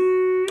tuned.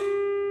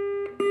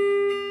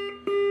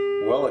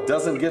 Well, it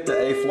doesn't get to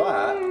A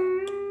flat.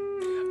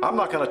 I'm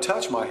not going to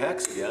touch my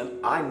hex again.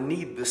 I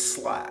need this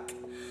slack.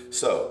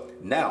 So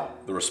now,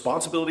 the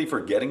responsibility for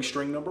getting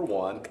string number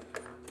 1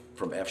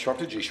 from F sharp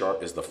to G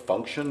sharp is the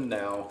function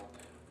now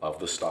of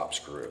the stop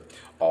screw.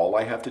 All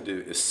I have to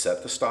do is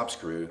set the stop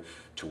screw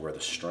to where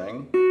the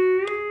string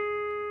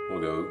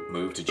will go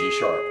move to G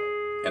sharp.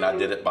 And I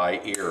did it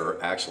by ear,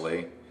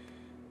 actually.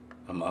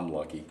 I'm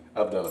lucky.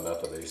 I've done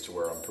enough of these to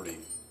where I'm pretty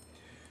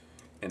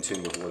in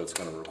tune with what it's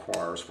going to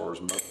require as far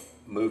as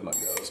movement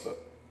goes. But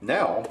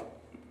now,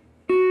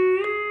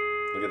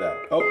 look at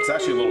that. Oh, it's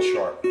actually a little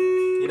sharp.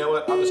 You know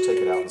what? I'll just take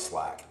it out in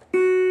slack.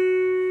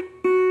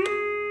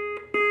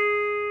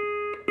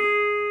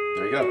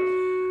 There you go.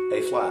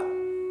 A flat.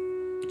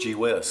 Gee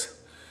whiz.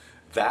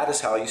 That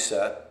is how you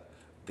set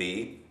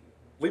the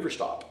lever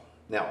stop.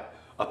 Now,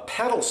 a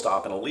pedal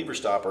stop and a lever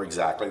stop are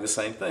exactly the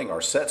same thing.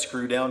 Our set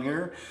screw down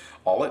here,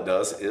 all it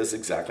does is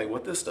exactly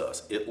what this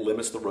does. It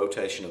limits the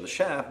rotation of the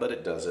shaft, but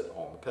it does it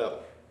on the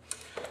pedal.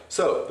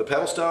 So the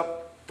pedal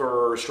stop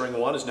for string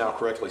 1 is now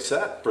correctly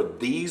set for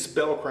these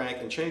bell crank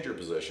and changer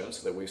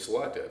positions that we've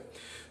selected.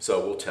 So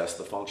we'll test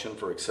the function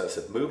for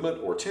excessive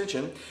movement or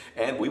tension,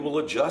 and we will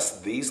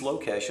adjust these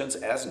locations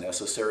as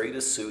necessary to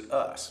suit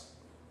us.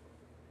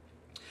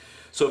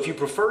 So if you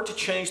prefer to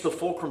change the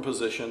fulcrum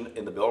position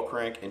in the bell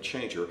crank and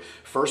changer,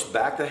 first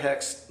back the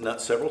hex nut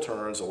several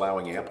turns,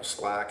 allowing ample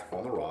slack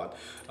on the rod.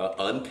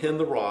 Unpin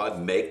the rod,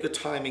 make the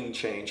timing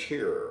change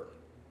here.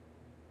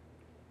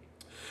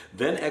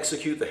 Then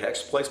execute the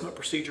hex placement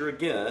procedure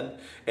again,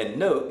 and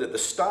note that the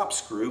stop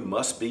screw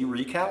must be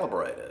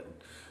recalibrated.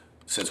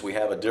 Since we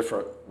have a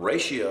different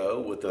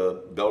ratio with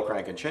the bell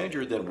crank and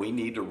changer, then we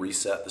need to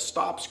reset the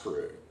stop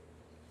screw.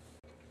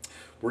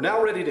 We're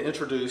now ready to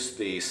introduce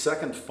the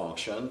second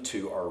function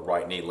to our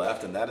right knee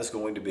left, and that is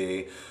going to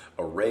be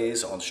a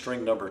raise on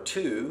string number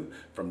 2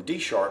 from D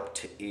sharp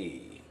to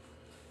E.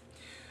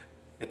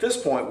 At this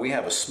point, we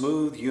have a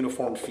smooth,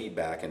 uniform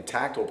feedback and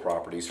tactile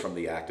properties from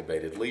the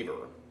activated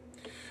lever.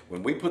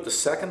 When we put the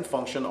second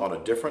function on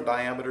a different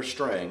diameter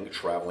string,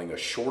 traveling a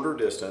shorter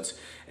distance,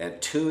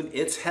 and tune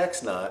its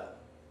hex nut,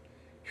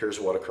 here's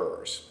what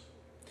occurs.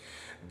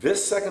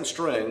 This second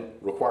string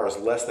requires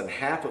less than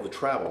half of the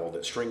travel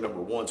that string number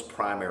 1's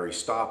primary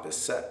stop is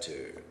set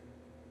to.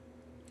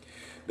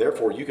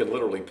 Therefore, you can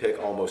literally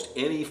pick almost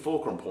any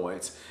fulcrum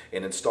points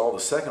and install the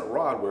second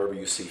rod wherever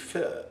you see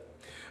fit.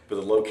 But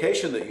the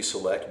location that you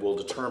select will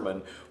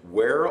determine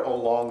where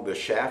along the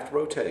shaft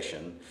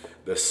rotation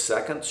the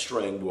second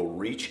string will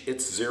reach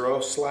its zero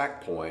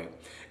slack point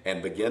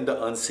and begin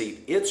to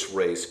unseat its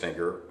raised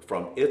finger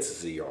from its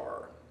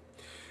ZR.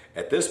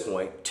 At this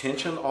point,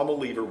 tension on the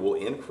lever will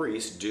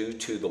increase due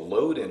to the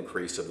load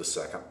increase of the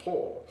second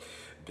pull.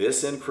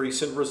 This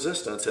increase in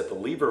resistance at the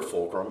lever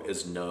fulcrum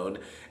is known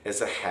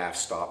as a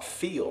half-stop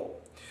feel.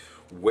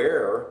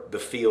 Where the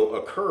feel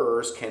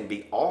occurs can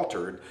be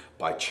altered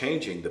by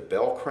changing the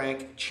bell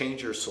crank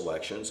changer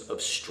selections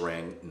of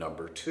string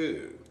number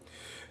 2.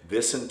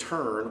 This in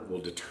turn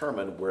will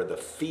determine where the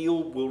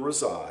feel will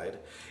reside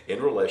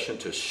in relation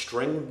to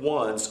string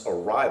 1's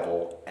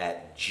arrival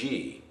at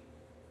G.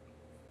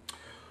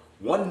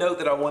 One note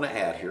that I want to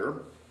add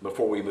here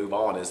before we move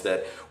on is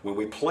that when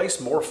we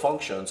place more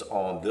functions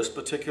on this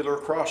particular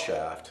cross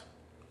shaft,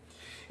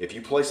 if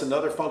you place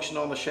another function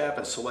on the shaft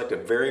and select a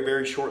very,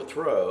 very short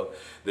throw,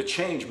 the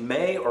change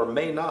may or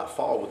may not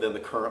fall within the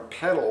current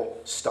pedal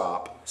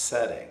stop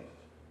setting.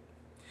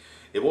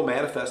 It will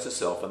manifest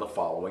itself in the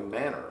following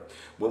manner.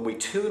 When we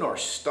tune our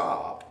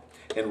stop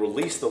and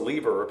release the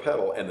lever or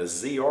pedal and the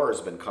ZR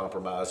has been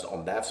compromised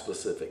on that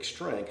specific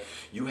string,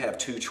 you have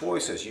two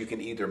choices. You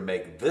can either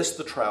make this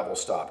the travel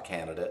stop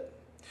candidate,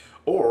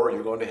 or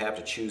you're going to have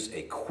to choose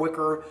a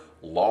quicker,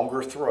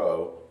 longer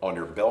throw on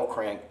your bell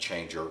crank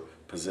changer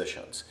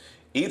positions.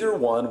 Either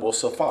one will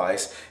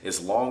suffice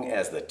as long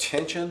as the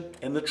tension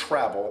and the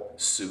travel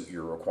suit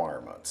your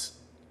requirements.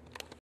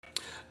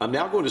 I'm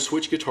now going to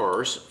switch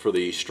guitars for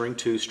the string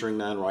 2, string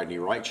 9 right knee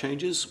right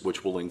changes,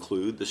 which will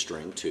include the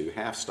string 2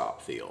 half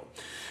stop feel.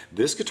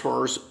 This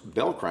guitar's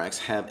bell cranks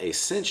have a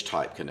cinch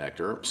type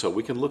connector, so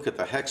we can look at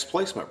the hex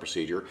placement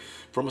procedure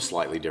from a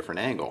slightly different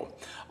angle.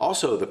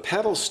 Also, the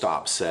pedal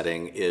stop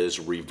setting is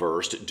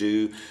reversed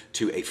due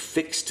to a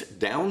fixed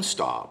down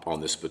stop on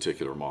this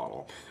particular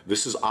model.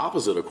 This is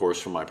opposite, of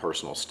course, from my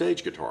personal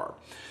stage guitar.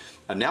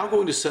 I'm now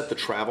going to set the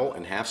travel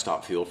and half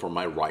stop feel for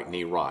my right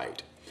knee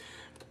right.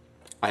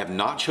 I have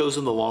not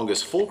chosen the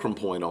longest fulcrum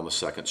point on the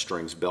second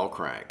string's bell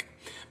crank,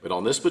 but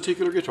on this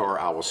particular guitar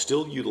I will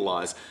still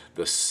utilize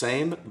the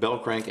same bell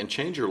crank and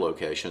changer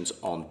locations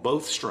on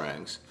both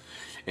strings,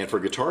 and for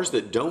guitars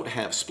that don't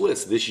have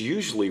splits, this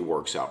usually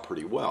works out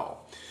pretty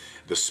well.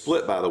 The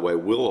split, by the way,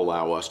 will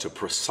allow us to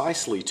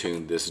precisely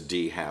tune this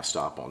D half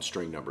stop on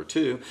string number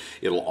 2.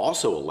 It'll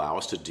also allow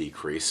us to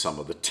decrease some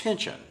of the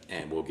tension,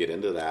 and we'll get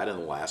into that in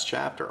the last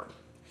chapter.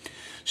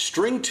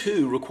 String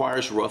 2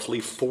 requires roughly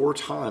 4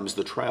 times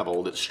the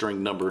travel that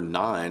string number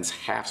 9's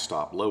half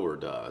stop lower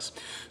does.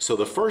 So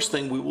the first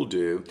thing we will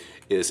do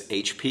is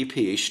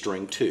HPP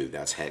string 2,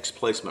 that's hex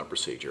placement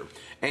procedure,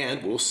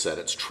 and we'll set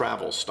its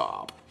travel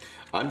stop.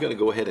 I'm going to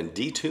go ahead and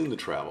detune the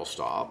travel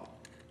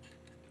stop,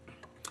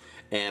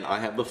 and I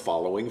have the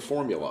following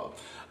formula.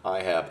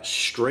 I have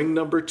string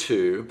number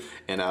 2,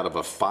 and out of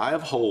a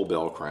 5-hole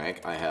bell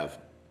crank, I have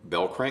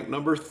bell crank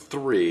number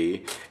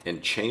 3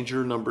 and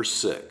changer number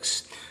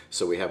 6.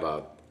 So we have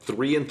a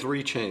 3 and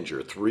 3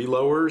 changer, 3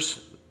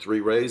 lowers, 3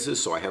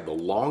 raises. So I have the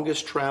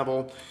longest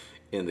travel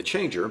in the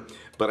changer,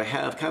 but I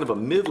have kind of a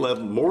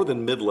mid-level, more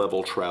than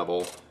mid-level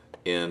travel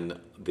in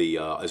the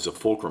as a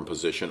fulcrum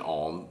position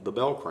on the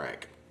bell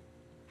crank.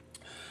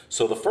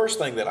 So the first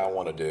thing that I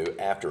want to do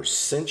after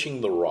cinching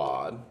the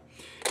rod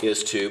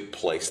is to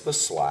place the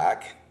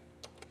slack,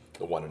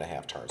 the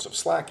 1.5 turns of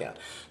slack in.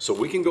 So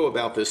we can go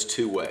about this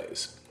 2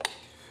 ways.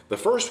 The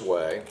first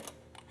way,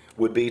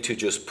 would be to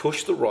just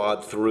push the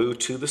rod through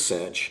to the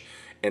cinch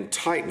and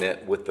tighten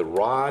it with the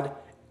rod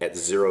at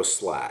 0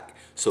 slack.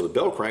 So the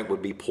bell crank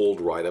would be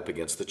pulled right up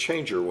against the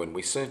changer when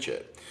we cinch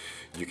it.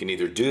 You can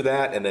either do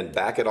that and then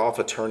back it off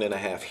a turn and a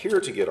half here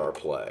to get our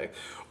play,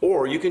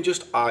 or you can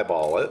just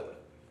eyeball it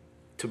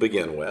to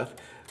begin with.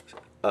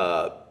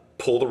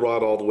 Pull the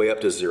rod all the way up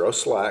to 0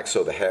 slack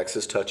so the hex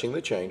is touching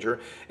the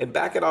changer, and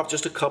back it off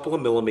just a couple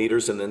of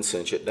millimeters and then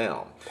cinch it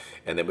down.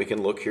 And then we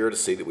can look here to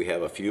see that we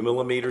have a few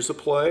millimeters of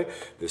play.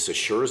 This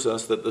assures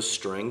us that the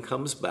string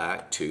comes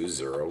back to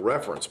 0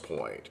 reference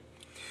point.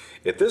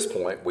 At this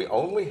point, we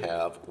only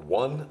have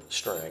one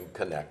string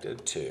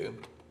connected to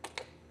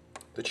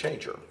the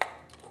changer.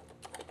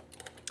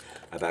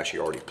 I've actually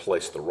already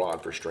placed the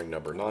rod for string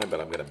number 9, but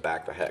I'm going to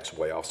back the hex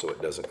way off so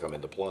it doesn't come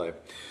into play.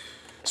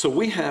 So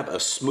we have a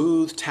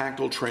smooth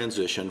tactile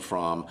transition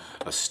from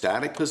a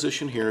static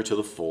position here to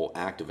the full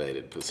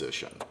activated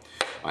position.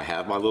 I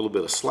have my little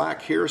bit of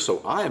slack here,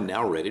 so I am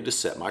now ready to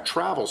set my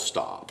travel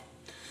stop.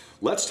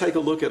 Let's take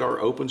a look at our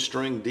open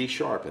string D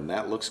sharp, and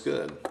that looks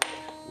good.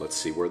 Let's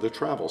see where the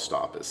travel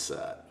stop is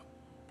set.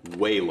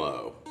 Way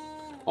low,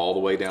 all the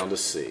way down to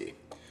C.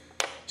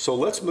 So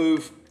let's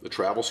move the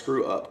travel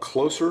screw up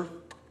closer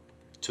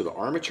to the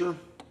armature,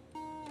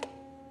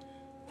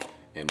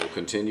 and we'll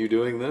continue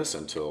doing this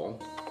until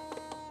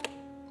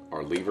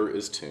our lever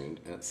is tuned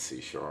at C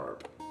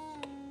sharp.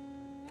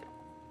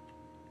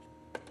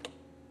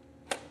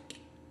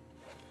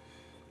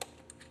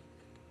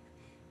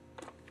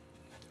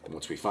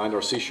 Once we find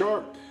our C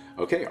sharp,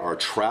 okay, our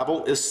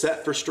travel is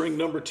set for string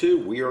number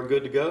 2. We are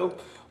good to go.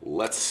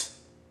 Let's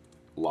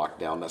lock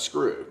down that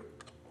screw.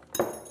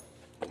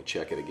 We'll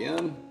check it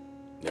again.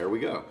 There we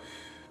go.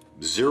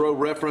 0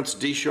 reference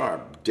D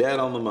sharp, dead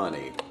on the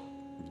money.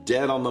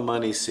 Dead on the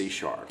money C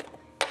sharp.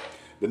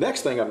 The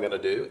next thing I'm going to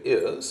do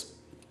is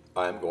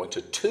I'm going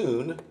to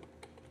tune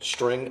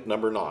string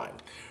number 9.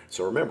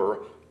 So remember,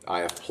 I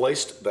have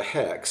placed the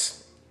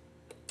hex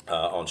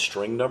on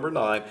string number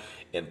 9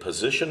 in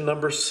position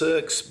number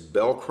 6,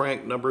 bell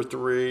crank number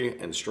 3,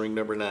 and string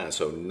number 9.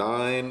 So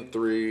 9,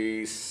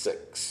 3,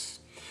 6.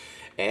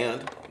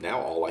 And now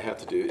all I have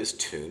to do is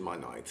tune my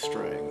 9th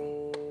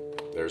string.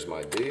 There's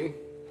my D.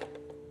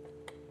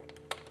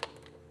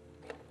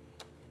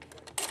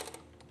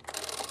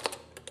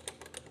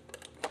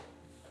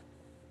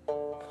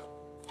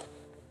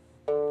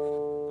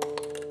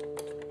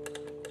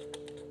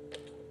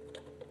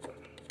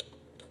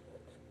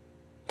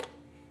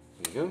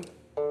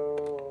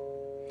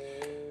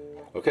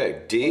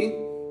 Okay, D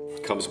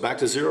comes back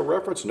to 0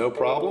 reference, no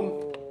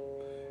problem,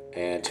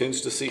 and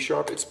tunes to C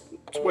sharp. It's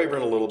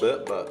wavering a little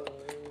bit,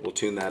 but we'll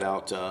tune that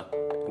out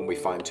when we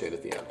fine tune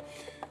at the end.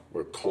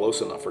 We're close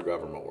enough for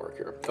government work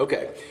here.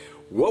 Okay,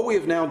 what we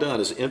have now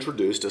done is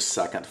introduced a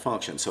second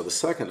function. So the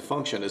second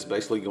function is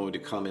basically going to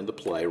come into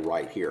play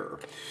right here.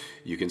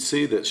 You can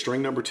see that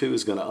string number 2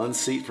 is going to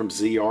unseat from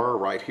ZR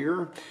right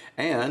here,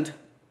 and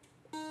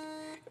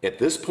at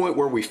this point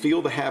where we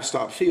feel the half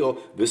stop feel,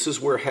 this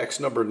is where hex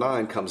number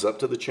 9 comes up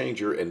to the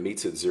changer and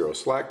meets at 0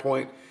 slack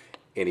point.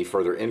 Any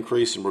further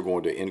increase, and we're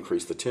going to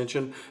increase the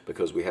tension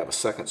because we have a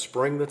second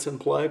spring that's in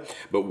play.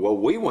 But what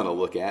we want to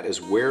look at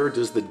is where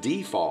does the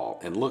D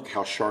fall, and look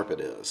how sharp it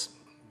is.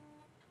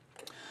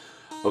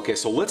 Okay,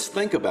 so let's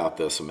think about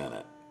this a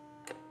minute.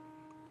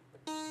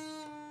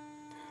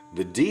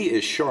 The D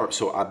is sharp,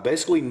 so I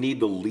basically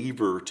need the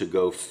lever to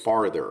go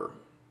farther.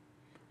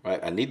 Right?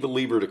 I need the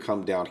lever to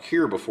come down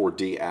here before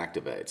D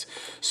activates.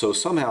 So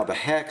somehow the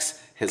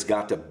hex has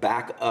got to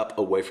back up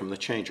away from the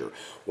changer.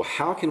 Well,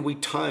 how can we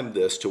time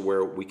this to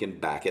where we can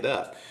back it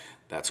up?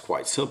 That's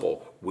quite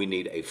simple. We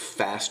need a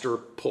faster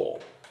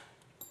pull.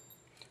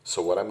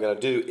 So what I'm going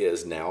to do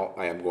is now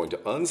I am going to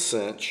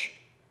uncinch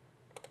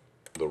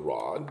the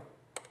rod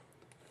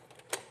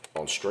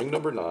on string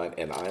number 9,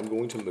 and I'm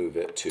going to move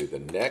it to the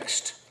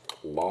next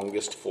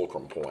longest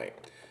fulcrum point.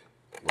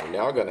 We're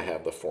now going to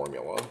have the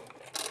formula.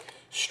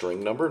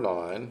 String number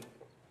 9,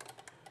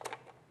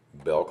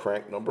 bell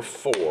crank number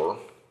 4,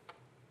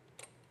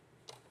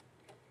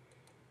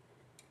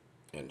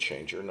 and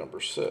changer number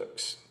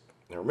 6.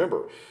 Now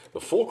remember, the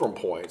fulcrum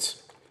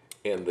points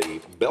in the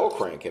bell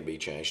crank can be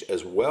changed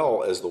as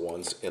well as the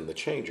ones in the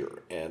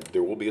changer, and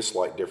there will be a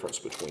slight difference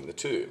between the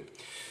two.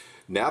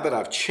 Now that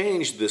I've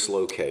changed this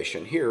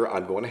location here,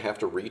 I'm going to have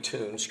to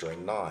retune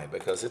string 9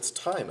 because its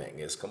timing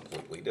is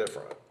completely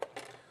different.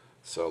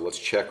 So let's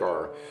check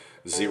our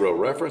 0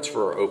 reference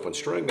for our open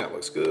string. That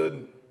looks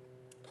good.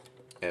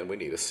 And we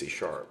need a C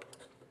sharp,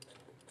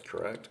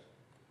 correct?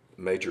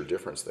 Major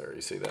difference there,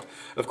 you see that?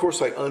 Of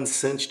course, I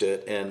uncinched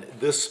it, and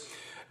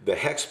the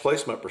hex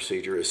placement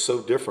procedure is so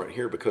different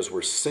here because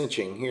we're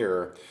cinching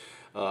here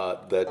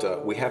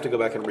that we have to go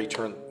back and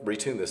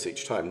retune this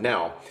each time.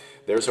 Now,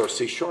 there's our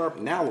C sharp.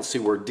 Now let's see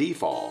where D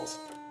falls.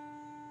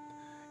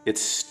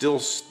 It's still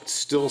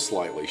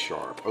slightly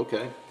sharp.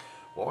 Okay.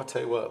 Well, I'll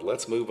tell you what,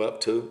 let's move up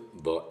to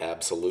the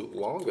absolute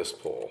longest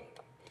pull.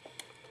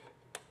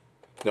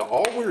 Now,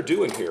 all we're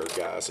doing here,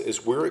 guys,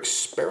 is we're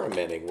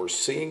experimenting. We're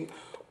seeing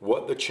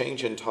what the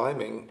change in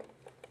timing,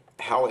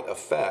 how it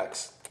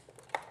affects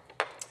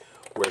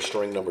where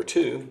string number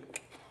 2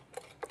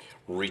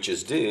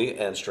 reaches D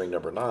and string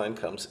number 9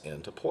 comes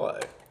into play.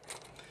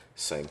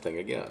 Same thing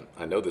again.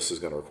 I know this is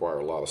going to require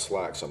a lot of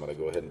slack, so I'm going to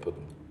go ahead and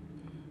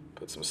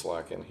put some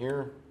slack in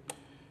here.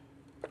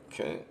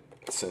 Okay,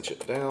 cinch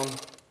it down.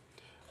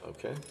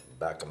 Okay,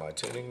 back to my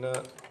tuning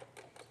nut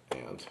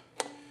and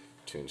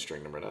tune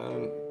string number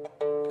 9.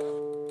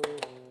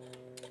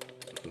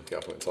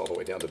 Got it's all the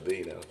way down to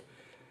B now.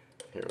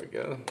 Here we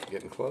go,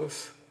 getting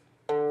close.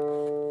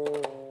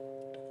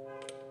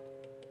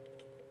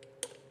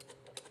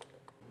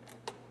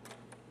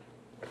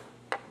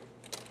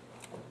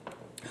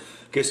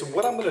 Okay, so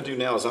what I'm going to do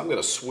now is I'm going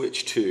to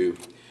switch to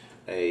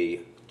a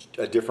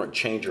different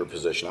changer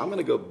position. I'm going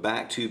to go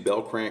back to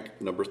bell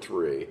crank number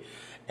 3,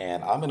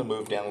 and I'm going to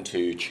move down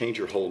to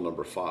changer hole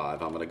number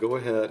 5. I'm going to go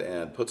ahead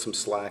and put some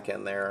slack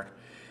in there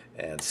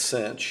and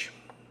cinch.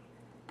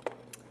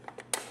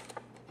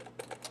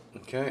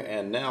 Okay,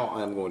 and now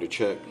I'm going to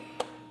check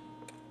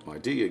my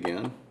D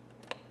again.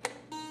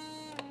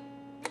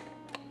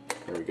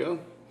 There we go.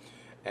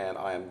 And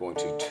I am going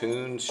to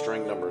tune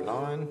string number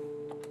 9.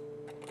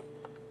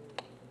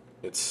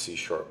 It's C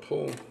sharp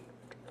pull.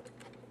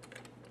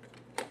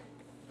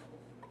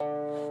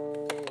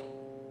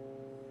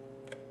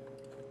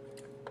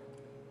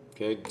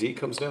 Okay, D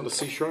comes down to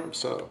C sharp,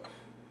 so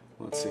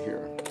let's see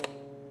here.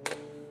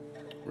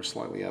 We're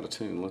slightly out of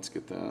tune. Let's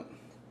get that.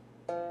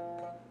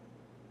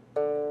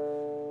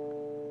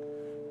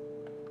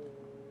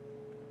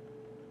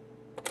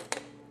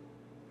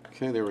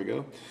 Okay, there we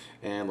go.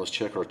 And let's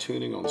check our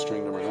tuning on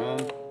string number 9.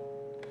 A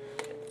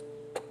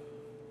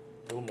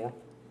little more.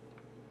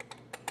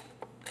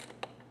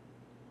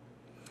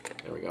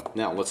 There we go.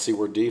 Now let's see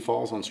where D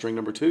falls on string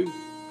number 2.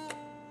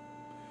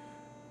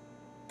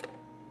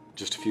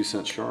 Just a few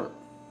cents sharp.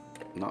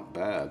 Not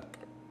bad.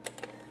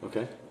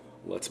 Okay,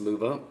 let's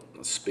move up.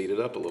 Let's speed it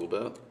up a little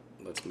bit.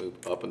 Let's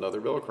move up another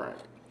bell crank.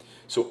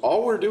 So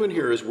all we're doing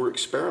here is we're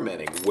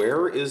experimenting.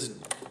 Where is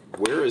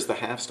the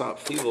half stop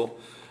feel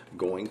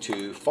going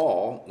to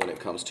fall when it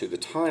comes to the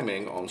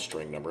timing on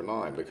string number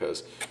 9?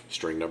 Because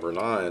string number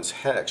 9's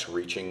hex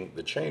reaching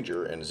the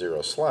changer and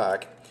 0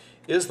 slack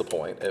is the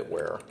point at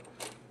where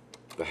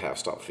the half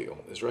stop feel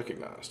is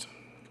recognized.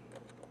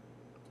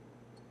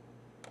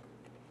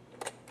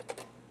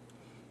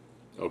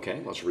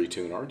 Okay, let's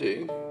retune our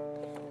D.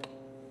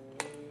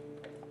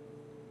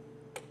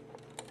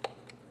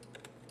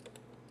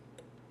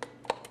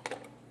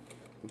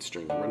 And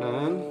string number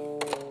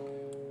 9,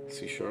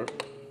 C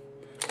sharp.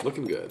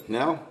 Looking good.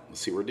 Now,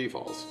 let's see where D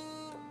falls.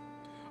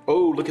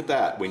 Oh, look at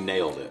that. We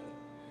nailed it.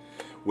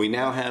 We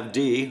now have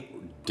D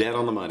dead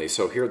on the money.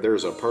 So here,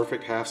 there's a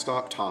perfect half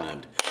stop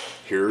timed.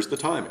 Here's the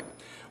timing.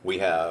 We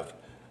have,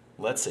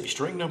 let's see,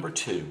 string number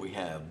 2. We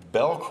have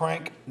bell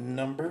crank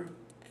number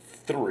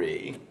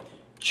 3,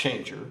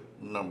 changer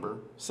number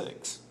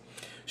 6.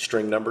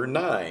 String number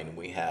 9,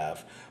 we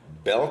have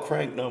bell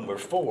crank number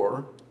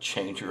 4,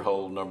 changer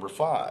hole number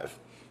 5.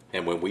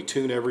 And when we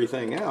tune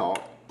everything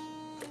out,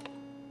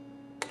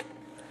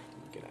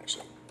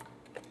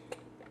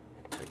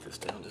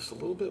 down just a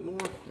little bit more.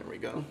 There we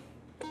go.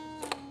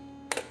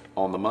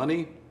 On the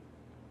money.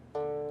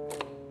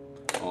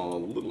 A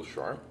little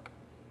sharp.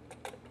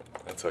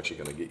 That's actually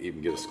going to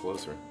even get us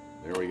closer.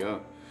 There we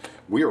go.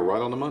 We are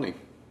right on the money.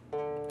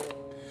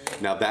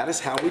 Now that is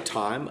how we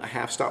time a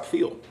half stop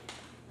feel.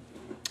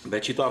 I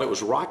bet you thought it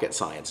was rocket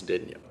science,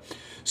 didn't you?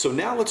 So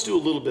now let's do a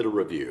little bit of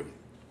review.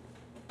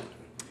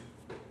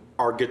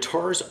 Our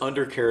guitar's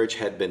undercarriage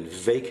had been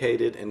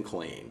vacated and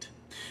cleaned.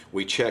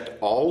 We checked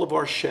all of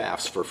our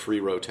shafts for free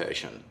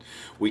rotation.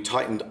 We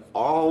tightened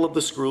all of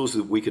the screws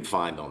that we could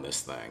find on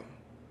this thing,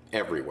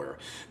 everywhere.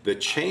 The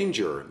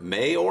changer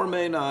may or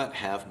may not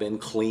have been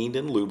cleaned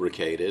and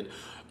lubricated,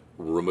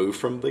 removed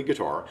from the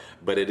guitar,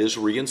 but it is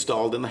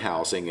reinstalled in the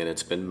housing and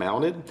it's been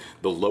mounted.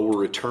 The lower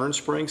return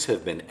springs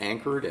have been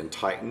anchored and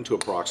tightened to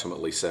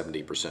approximately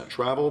 70%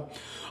 travel.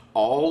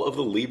 All of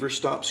the lever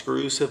stop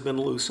screws have been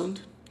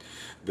loosened.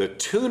 The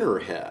tuner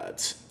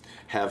heads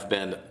have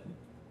been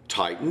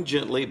tightened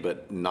gently,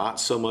 but not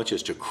so much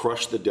as to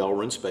crush the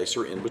Delrin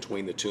spacer in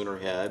between the tuner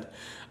head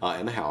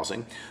and the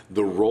housing.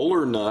 The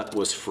roller nut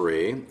was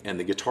free, and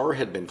the guitar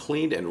had been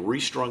cleaned and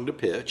restrung to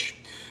pitch.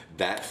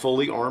 That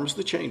fully arms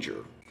the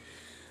changer.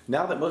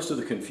 Now that most of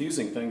the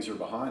confusing things are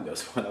behind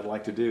us, what I'd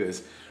like to do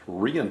is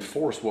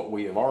reinforce what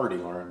we have already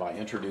learned by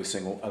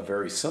introducing a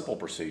very simple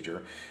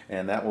procedure,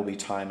 and that will be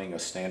timing a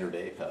standard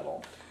A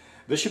pedal.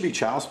 This should be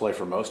child's play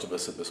for most of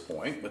us at this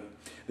point, but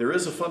there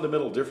is a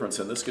fundamental difference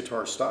in this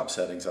guitar's stop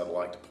settings I'd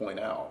like to point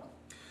out.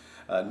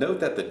 Note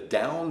that the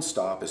down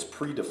stop is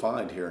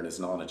predefined here and is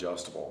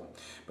non-adjustable,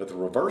 but the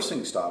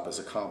reversing stop is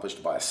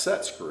accomplished by a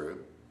set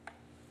screw,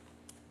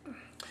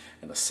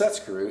 and the set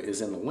screw is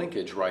in the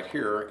linkage right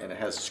here, and it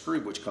has a screw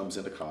which comes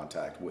into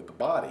contact with the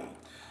body.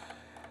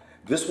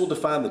 This will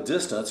define the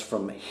distance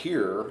from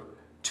here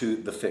to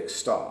the fixed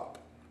stop,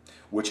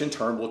 which in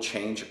turn will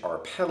change our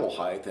pedal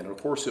height, and of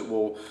course it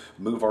will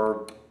move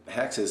our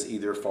hexes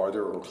either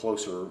farther or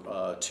closer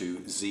to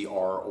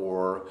ZR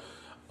or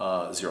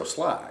 0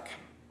 slack.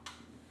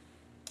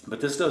 But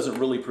this doesn't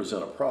really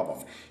present a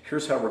problem.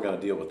 Here's how we're going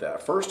to deal with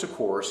that. First, of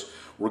course,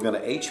 we're going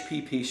to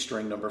HPP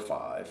string number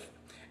 5,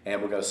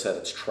 and we're going to set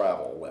its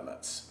travel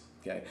limits.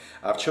 Okay,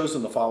 I've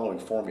chosen the following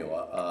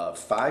formula: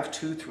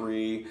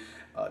 5-2-3,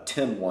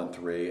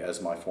 10-1-3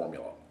 as my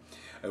formula.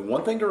 And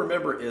one thing to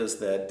remember is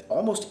that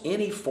almost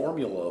any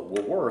formula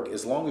will work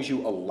as long as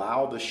you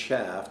allow the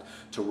shaft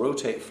to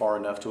rotate far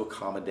enough to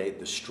accommodate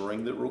the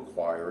string that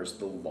requires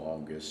the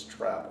longest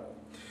travel.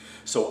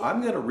 So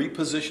I'm going to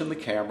reposition the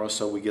camera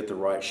so we get the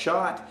right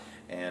shot,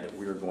 and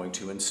we're going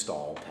to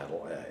install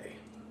pedal A.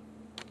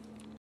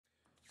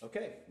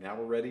 Okay, now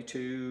we're ready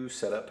to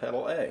set up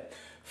pedal A.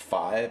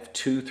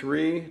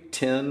 5-2-3,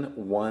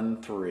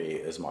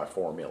 10-1-3 is my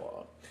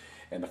formula.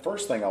 And the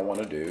first thing I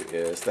want to do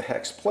is the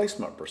hex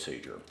placement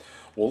procedure.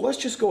 Well, let's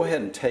just go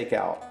ahead and take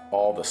out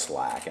all the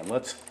slack, and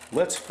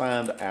let's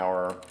find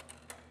our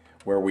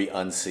where we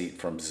unseat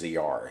from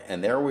ZR.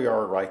 And there we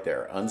are right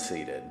there,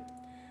 unseated.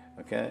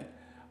 Okay,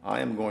 I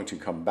am going to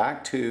come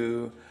back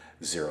to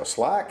 0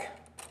 slack.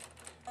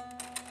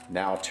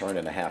 Now turn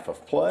in a half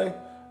of play.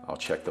 I'll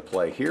check the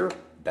play here.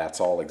 That's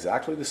all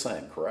exactly the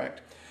same,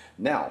 correct?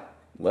 Now,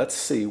 let's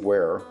see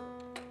where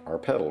our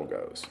pedal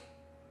goes.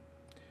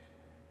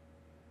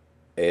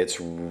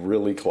 It's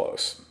really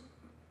close.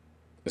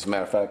 As a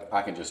matter of fact,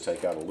 I can just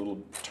take out a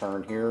little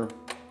turn here,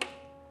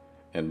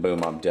 and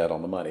boom, I'm dead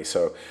on the money.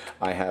 So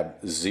I have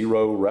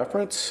 0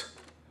 reference,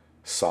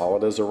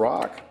 solid as a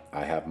rock.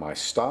 I have my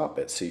stop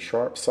at C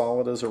sharp,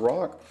 solid as a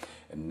rock.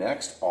 And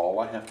next, all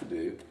I have to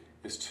do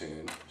is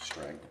tune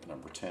string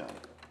number 10.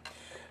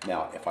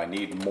 Now, if I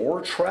need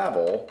more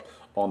travel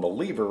on the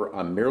lever,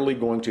 I'm merely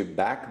going to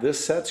back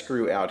this set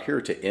screw out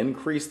here to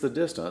increase the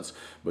distance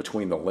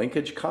between the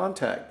linkage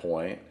contact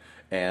point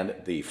and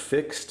the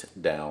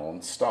fixed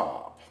down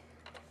stop.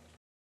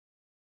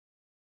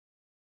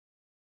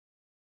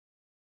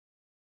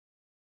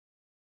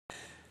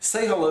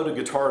 Say hello to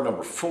guitar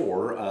number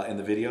 4 in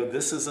the video.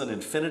 This is an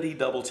Infinity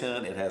Double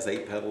 10. It has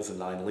 8 pedals and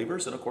 9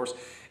 levers, and of course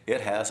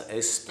it has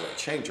a split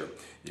changer.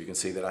 You can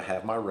see that I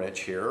have my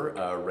wrench here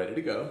ready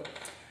to go.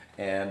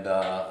 And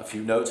a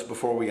few notes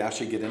before we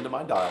actually get into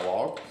my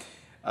dialogue.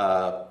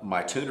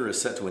 My tuner is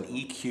set to an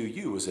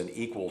EQU, as an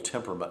equal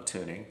temperament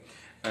tuning.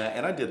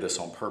 And I did this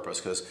on purpose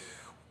because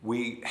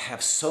we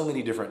have so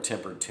many different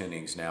tempered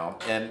tunings now.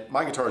 And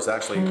my guitar is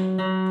actually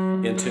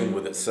in tune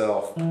with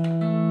itself.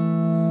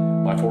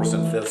 My 4ths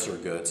and 5ths are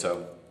good.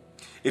 So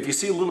if you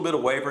see a little bit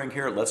of wavering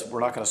here, we're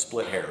not going to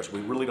split hairs.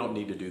 We really don't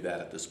need to do that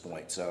at this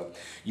point. So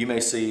you may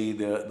see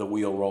the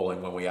wheel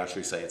rolling when we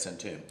actually say it's in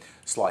tune,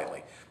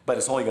 slightly. But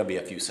it's only going to be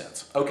a few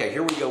cents. Okay,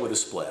 here we go with a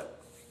split.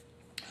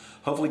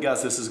 Hopefully,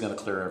 guys, this is going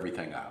to clear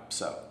everything up.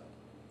 So,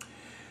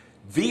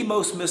 the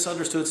most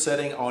misunderstood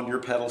setting on your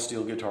pedal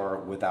steel guitar,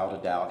 without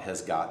a doubt,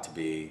 has got to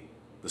be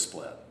the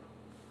split.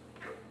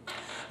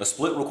 A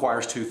split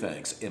requires 2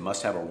 things. It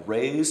must have a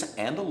raise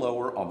and a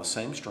lower on the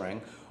same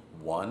string.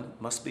 One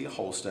must be a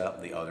whole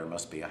step, the other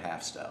must be a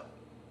half step.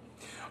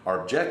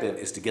 Our objective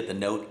is to get the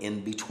note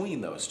in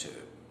between those 2.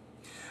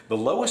 The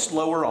lowest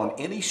lower on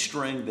any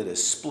string that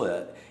is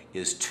split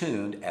is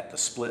tuned at the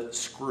split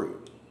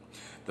screw.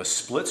 The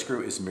split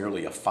screw is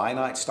merely a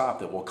finite stop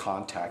that will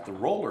contact the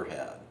roller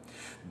head.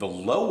 The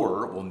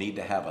lower will need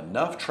to have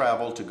enough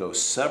travel to go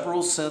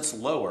several cents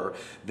lower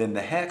than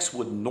the hex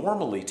would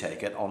normally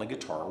take it on a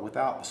guitar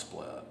without the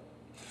split.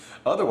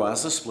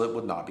 Otherwise, the split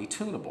would not be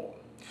tunable.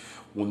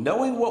 Well,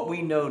 knowing what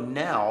we know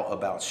now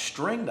about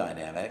string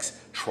dynamics,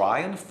 try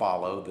and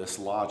follow this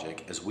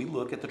logic as we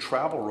look at the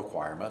travel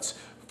requirements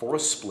for a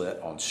split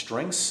on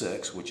string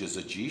 6, which is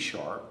a G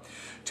sharp,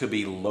 to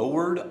be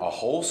lowered a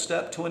whole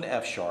step to an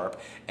F sharp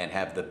and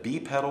have the B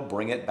pedal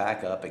bring it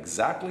back up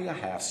exactly a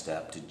half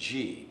step to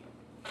G.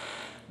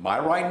 My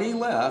right knee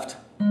left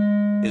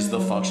is the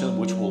function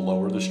which will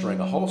lower the string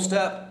a whole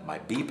step. My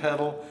B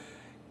pedal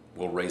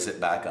will raise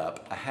it back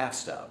up a half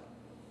step.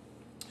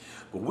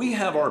 But we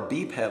have our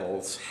B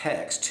pedal's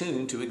hex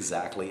tuned to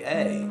exactly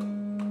A.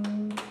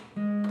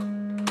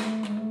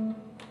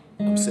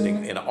 I'm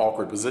sitting in an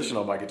awkward position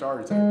on my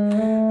guitar too.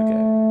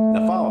 Okay,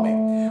 now follow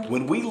me.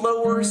 When we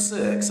lower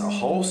 6 a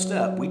whole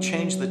step, we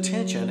change the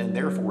tension and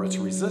therefore its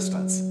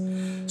resistance.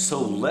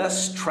 So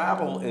less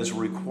travel is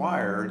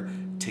required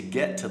to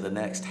get to the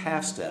next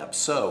half step.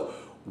 So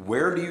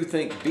where do you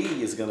think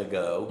B is going to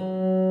go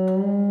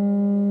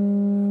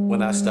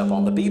when I step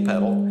on the B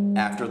pedal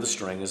after the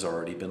string has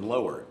already been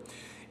lowered?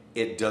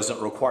 It doesn't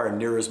require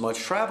near as much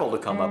travel to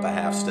come up a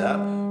half step,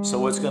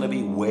 so it's going to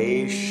be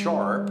way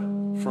sharp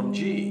from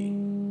G.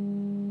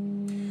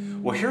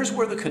 Well, here's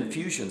where the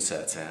confusion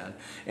sets in,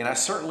 and I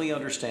certainly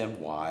understand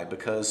why,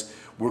 because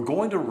we're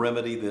going to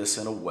remedy this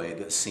in a way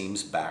that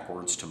seems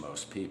backwards to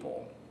most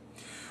people.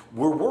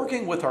 We're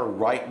working with our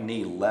right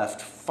knee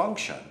left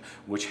function,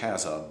 which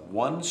has a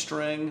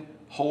 1-string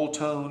whole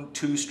tone,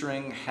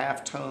 2-string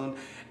half tone,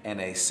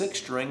 and a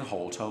 6-string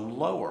whole tone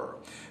lower.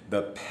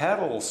 The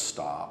pedal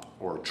stop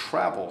or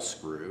travel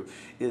screw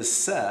is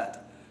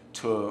set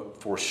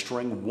for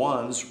string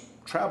 1's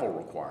travel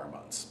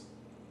requirements.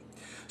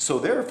 So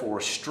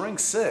therefore, string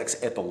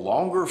 6 at the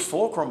longer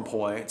fulcrum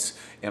points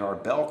in our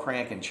bell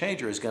crank and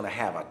changer is going to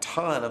have a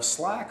ton of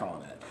slack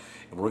on it.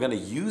 And we're going to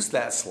use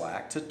that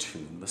slack to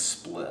tune the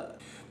split.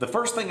 The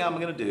first thing I'm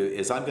going to do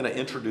is I'm going to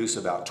introduce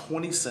about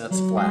 20 cents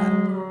flat.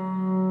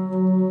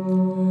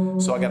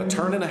 So I got a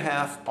turn and a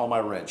half on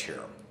my wrench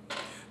here.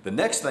 The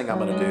next thing I'm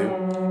going to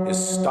do is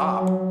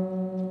stop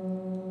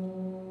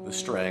the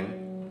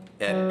string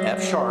at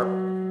F sharp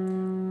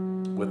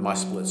with my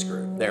split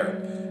screw.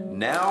 There.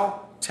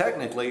 Now,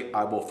 technically,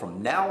 I will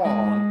from now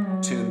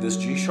on tune this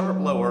G sharp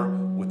lower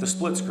with the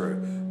split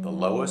screw. The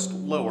lowest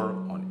lower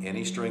on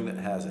any string that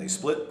has a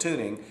split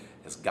tuning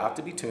has got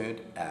to be tuned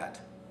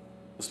at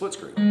the split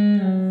screw.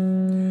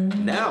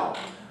 Now,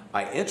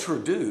 I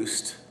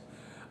introduced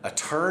a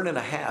turn and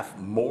a half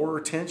more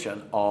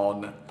tension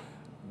on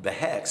the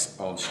hex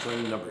on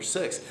string number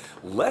 6.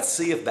 Let's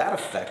see if that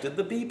affected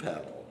the B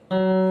pedal.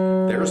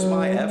 There's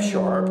my F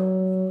sharp.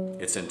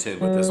 It's in tune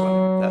with this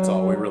one. That's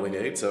all we really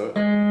need. So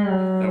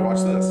now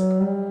watch this.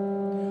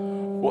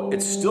 Well,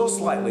 it's still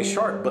slightly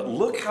sharp, but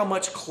look how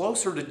much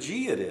closer to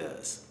G it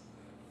is.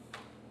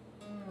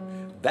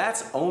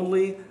 That's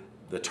only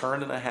the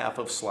turn and a half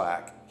of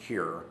slack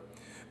here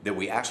that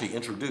we actually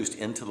introduced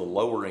into the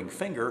lowering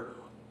finger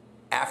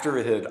after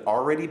it had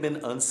already been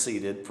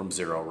unseated from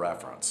 0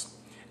 reference.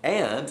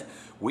 And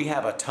we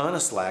have a ton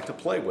of slack to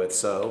play with.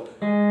 So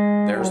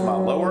there's my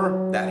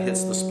lower, that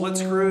hits the split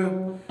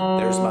screw.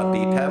 There's my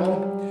B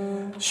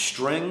pedal.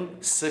 String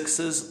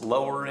 6's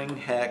lowering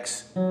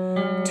hex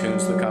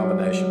tunes the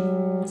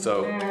combination.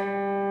 So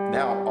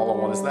now all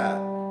I want is that.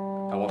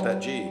 I want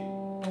that G.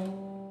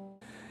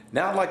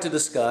 Now I'd like to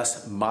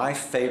discuss my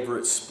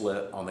favorite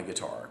split on the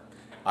guitar.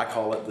 I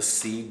call it the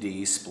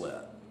CD split.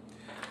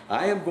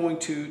 I am going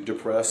to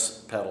depress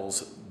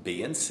pedals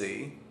B and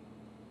C,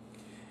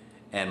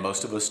 and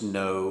most of us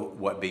know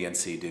what B and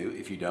C do.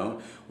 If you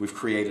don't, we've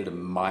created a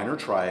minor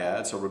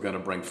triad, so we're going to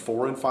bring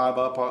 4 and 5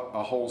 up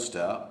a whole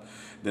step.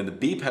 Then the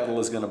B pedal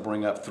is going to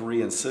bring up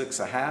 3 and 6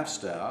 a half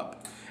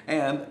step,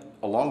 and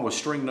along with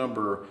string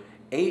number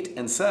 8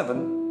 and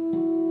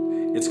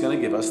 7, it's going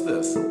to give us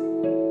this,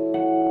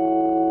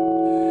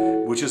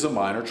 which is a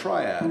minor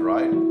triad,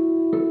 right?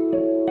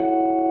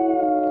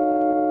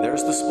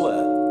 There's the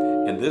split,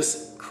 and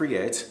this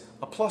creates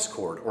a plus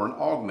chord or an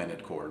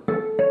augmented chord.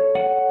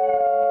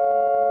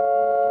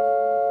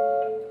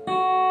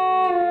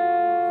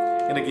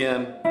 And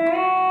again,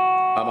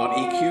 I'm on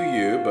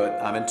EQU,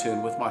 but I'm in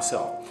tune with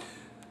myself.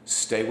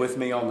 Stay with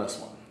me on this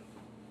one.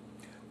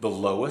 The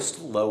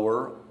lowest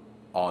lower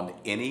on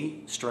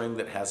any string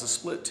that has a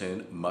split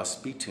tune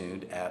must be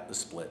tuned at the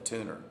split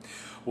tuner.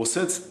 Well,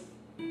 since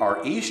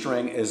our E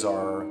string is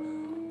our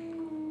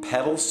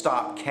pedal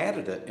stop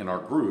candidate in our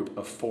group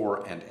of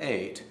 4 and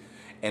 8,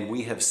 and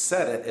we have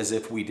set it as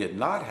if we did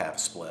not have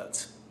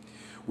splits,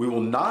 we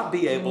will not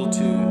be able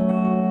to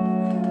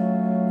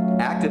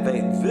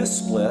activate this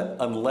split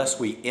unless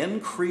we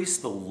increase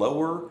the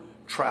lower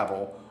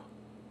travel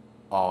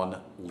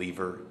on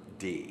lever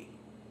D.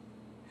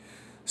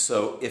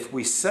 So if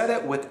we set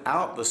it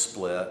without the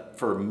split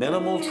for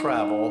minimal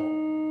travel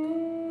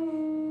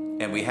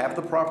and we have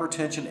the proper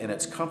tension and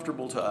it's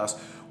comfortable to us,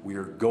 we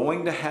are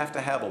going to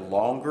have a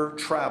longer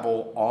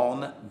travel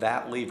on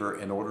that lever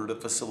in order to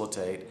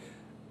facilitate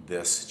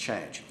this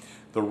change.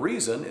 The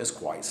reason is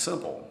quite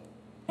simple.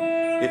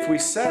 If we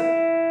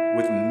set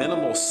with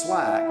minimal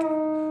slack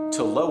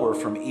to lower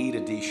from E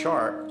to D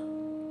sharp,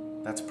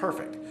 that's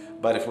perfect.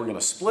 But if we're going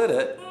to split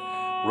it,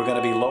 we're going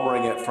to be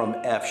lowering it from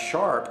F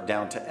sharp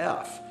down to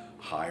F.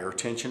 Higher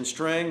tension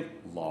string,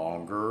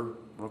 longer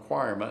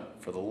requirement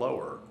for the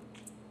lower.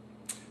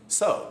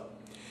 So,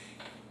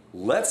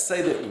 let's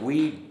say that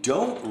we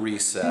don't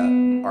reset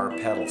our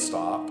pedal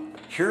stop.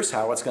 Here's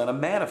how it's going to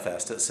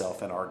manifest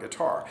itself in our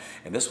guitar.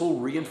 And this will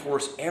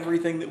reinforce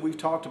everything that we've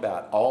talked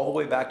about all the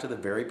way back to the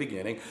very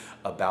beginning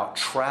about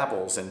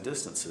travels and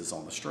distances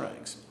on the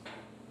strings.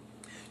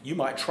 You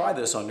might try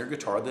this on your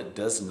guitar that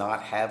does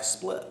not have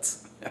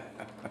splits.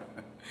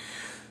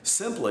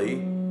 Simply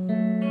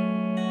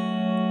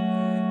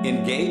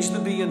engage the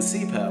B and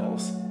C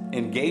pedals,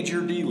 engage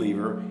your D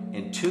lever,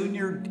 and tune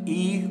your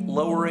E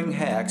lowering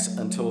hex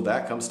until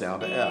that comes down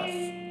to F.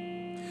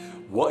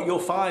 What you'll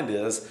find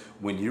is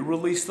when you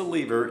release the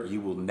lever,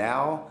 you will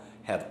now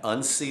have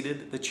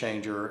unseated the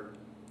changer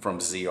from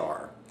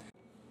ZR.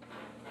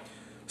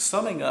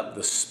 Summing up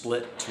the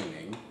split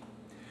tuning,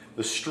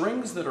 the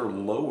strings that are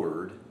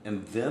lowered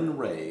and then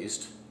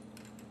raised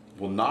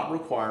will not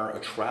require a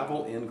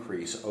travel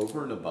increase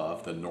over and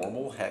above the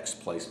normal hex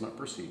placement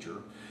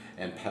procedure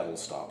and pedal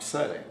stop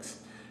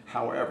settings.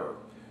 However,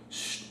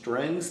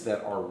 strings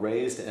that are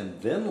raised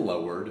and then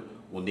lowered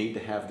will need to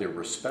have their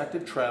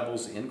respective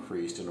travels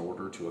increased in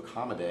order to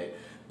accommodate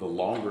the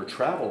longer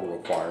travel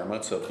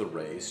requirements of the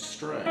raised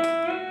string.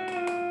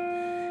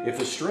 If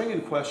the string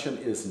in question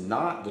is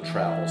not the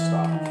travel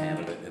stop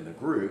candidate in the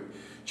group,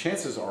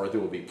 chances are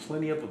there will be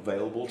plenty of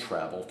available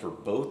travel for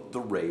both the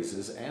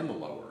raises and the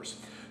lowers,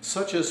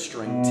 such as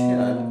string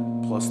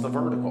 10 plus the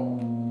vertical.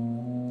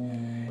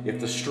 If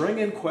the string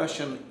in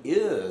question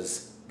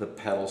is the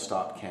pedal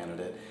stop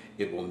candidate,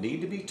 it will need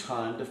to be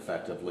timed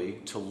effectively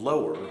to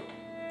lower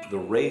the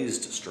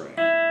raised string.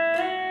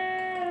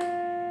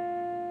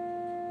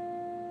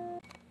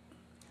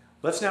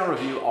 Let's now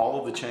review all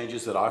of the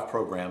changes that I've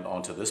programmed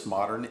onto this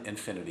modern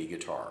Infinity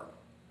guitar.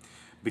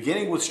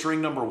 Beginning with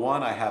string number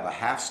 1, I have a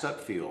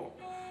half-step feel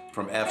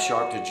from F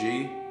sharp to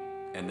G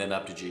and then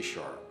up to G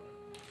sharp.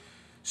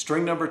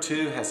 String number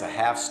 2 has a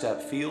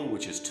half-step feel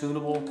which is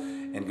tunable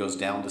and goes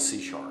down to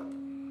C sharp.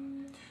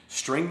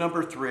 String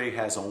number 3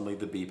 has only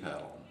the B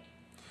pedal.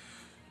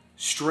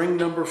 String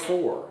number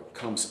 4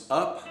 comes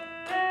up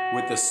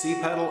with the C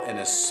pedal and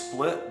is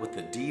split with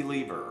the D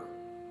lever.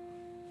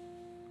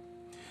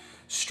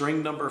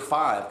 String number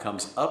 5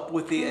 comes up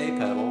with the A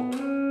pedal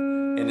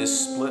and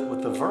is split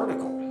with the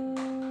vertical.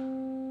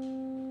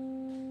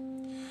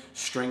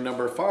 String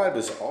number 5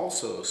 is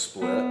also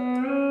split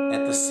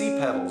at the C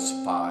pedal's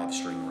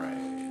 5-string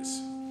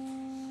raise.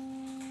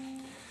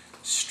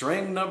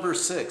 String number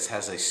 6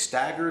 has a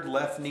staggered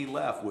left knee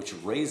left, which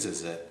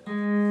raises it a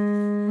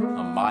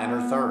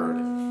minor third,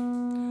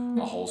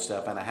 a whole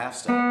step and a half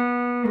step.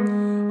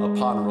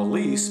 Upon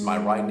release, my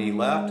right knee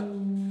left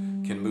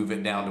can move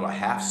it down to a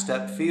half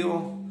step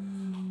feel,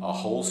 a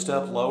whole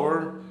step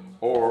lower,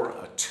 or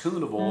a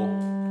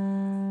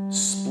tunable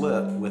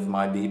split with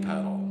my B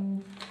pedal.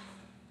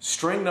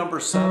 String number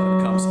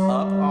 7 comes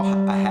up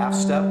a half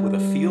step with a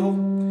feel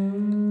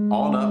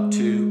on up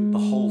to the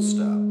whole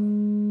step.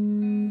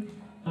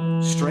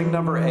 String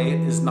number 8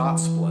 is not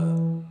split.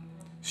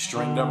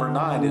 String number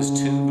 9 is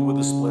tuned with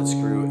a split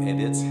screw at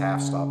its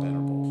half stop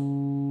interval.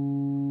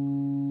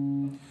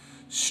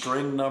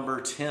 String number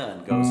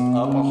 10 goes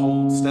up a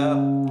whole step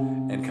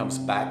and comes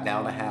back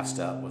down a half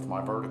step with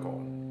my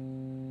vertical.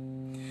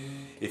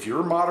 If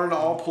your modern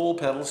all-pull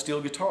pedal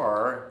steel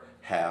guitar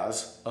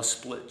has a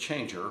split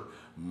changer,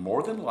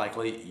 more than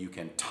likely you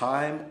can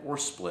time or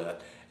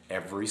split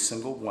every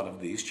single one of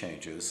these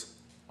changes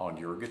on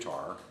your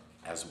guitar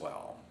as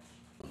well.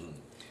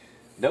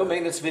 No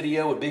maintenance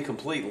video would be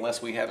complete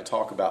unless we had to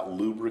talk about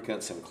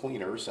lubricants and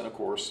cleaners, and of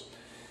course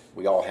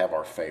we all have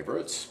our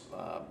favorites.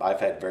 I've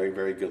had very,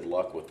 very good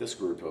luck with this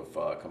group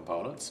of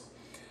components.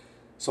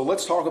 So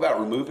let's talk about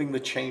removing the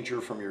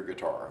changer from your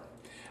guitar.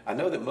 I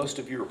know that most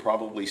of you are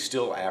probably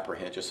still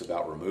apprehensive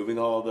about removing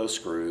all of those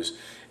screws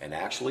and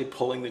actually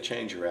pulling the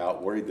changer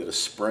out, worried that a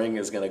spring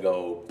is going to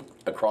go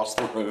across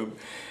the room,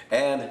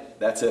 and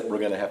that's it, we're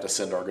going to have to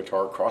send our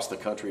guitar across the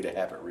country to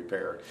have it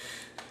repaired.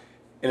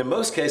 And in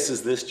most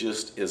cases, this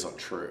just isn't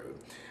true.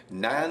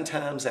 9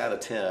 times out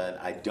of 10,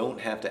 I don't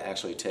have to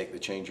actually take the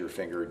changer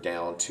finger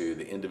down to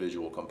the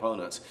individual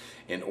components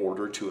in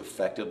order to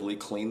effectively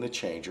clean the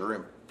changer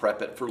and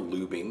prep it for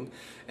lubing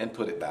and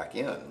put it back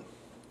in.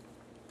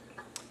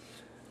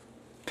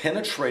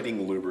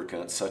 Penetrating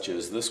lubricants such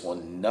as this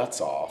one, Nuts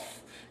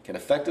Off, can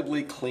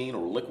effectively clean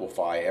or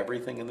liquefy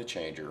everything in the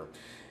changer,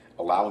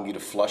 allowing you to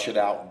flush it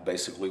out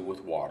basically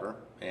with water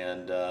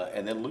and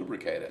then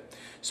lubricate it.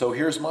 So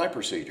here's my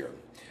procedure.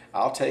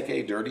 I'll take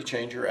a dirty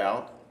changer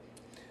out.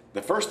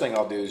 The first thing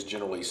I'll do is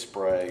generally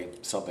spray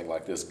something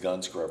like this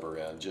gun scrubber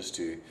in, just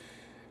to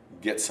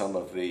get some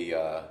of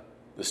the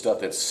stuff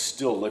that's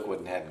still liquid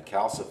and hadn't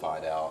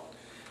calcified out,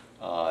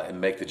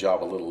 and make the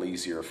job a little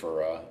easier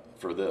for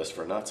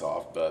Nuts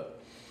Off. But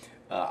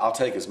I'll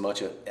take as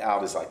much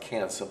out as I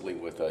can simply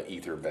with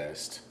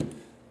ether-based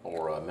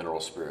or mineral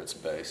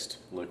spirits-based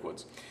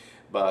liquids.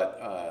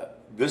 But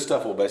this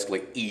stuff will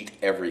basically eat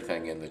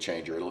everything in the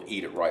changer. It'll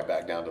eat it right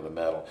back down to the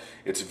metal.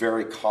 It's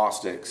very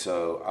caustic,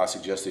 so I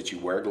suggest that you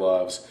wear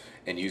gloves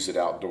and use it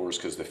outdoors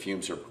because the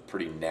fumes are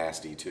pretty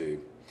nasty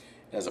too.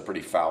 It has a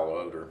pretty foul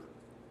odor.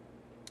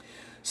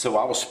 So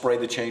I will spray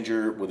the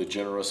changer with a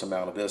generous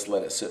amount of this,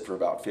 let it sit for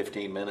about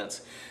 15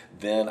 minutes.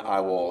 Then I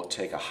will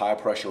take a high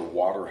pressure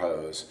water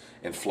hose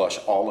and flush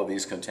all of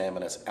these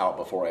contaminants out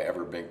before I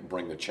ever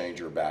bring the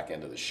changer back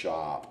into the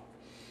shop.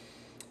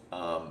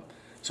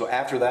 So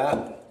after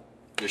that,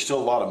 there's still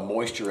a lot of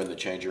moisture in the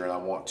changer and I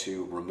want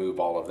to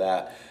remove all of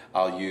that.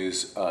 I'll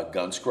use a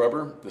gun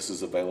scrubber. This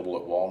is available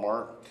at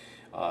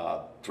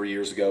Walmart. 3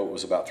 years ago it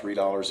was about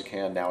 $3 a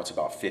can. Now it's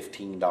about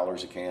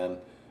 $15 a can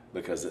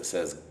because it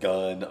says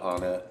gun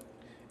on it.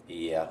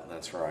 Yeah,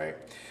 that's right.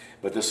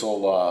 But this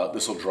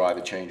will dry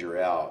the changer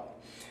out.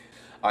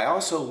 I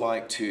also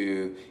like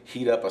to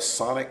heat up a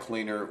sonic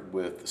cleaner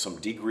with some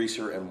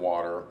degreaser and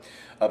water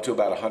up to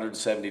about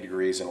 170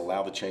 degrees and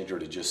allow the changer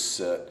to just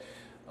sit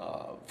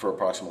for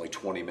approximately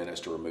 20 minutes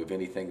to remove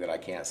anything that I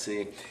can't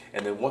see.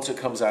 And then once it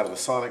comes out of the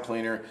sonic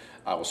cleaner,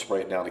 I will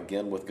spray it down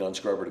again with gun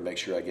scrubber to make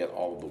sure I get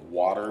all of the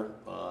water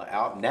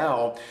out.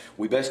 Now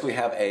we basically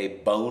have a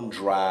bone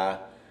dry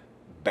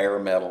bare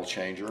metal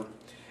changer,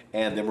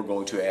 and then we're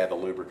going to add the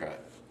lubricant.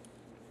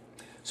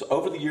 So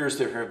over the years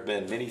there have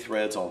been many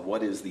threads on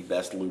what is the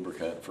best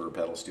lubricant for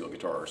pedal steel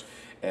guitars,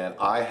 and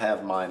I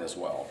have mine as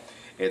well.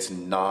 It's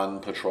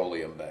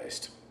non-petroleum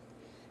based.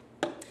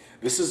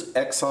 This is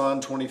Exxon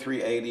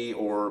 2380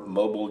 or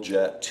Mobil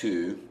Jet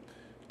 2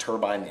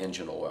 turbine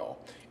engine oil.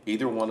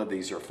 Either one of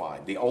these are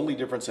fine. The only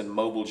difference in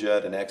Mobile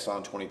Jet and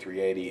Exxon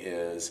 2380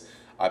 is,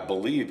 I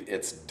believe,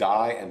 it's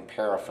dye and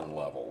paraffin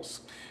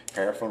levels.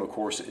 Paraffin, of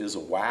course, is a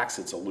wax,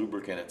 it's a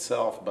lubricant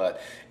itself,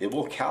 but it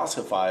will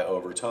calcify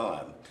over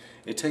time.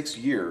 It takes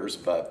years,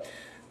 but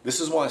this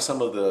is why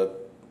some of the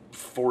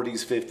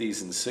 40s,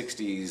 50s, and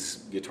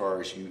 60s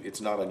guitars, it's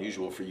not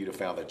unusual for you to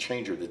find a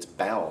changer that's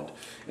bound,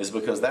 is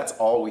because that's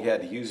all we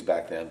had to use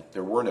back then.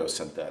 There were no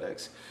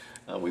synthetics.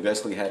 We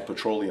basically had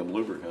petroleum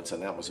lubricants,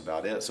 and that was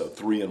about it. So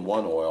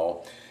 3-in-1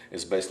 oil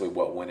is basically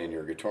what went in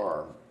your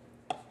guitar.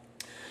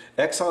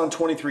 Exxon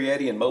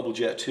 2380 and Mobile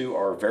Jet 2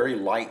 are very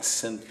light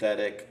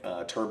synthetic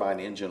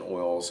turbine engine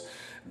oils.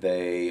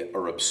 They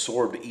are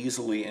absorbed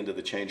easily into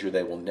the changer.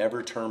 They will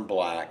never turn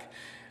black.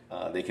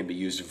 They can be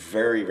used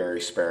very, very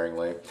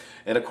sparingly.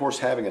 And of course,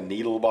 having a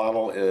needle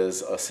bottle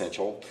is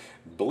essential.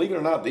 Believe it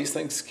or not, these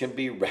things can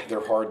be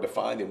rather hard to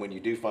find, and when you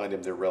do find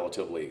them, they're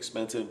relatively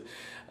expensive.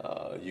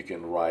 You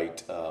can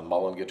write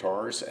Mullen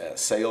guitars,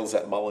 sales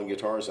at Mullen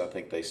Guitars, I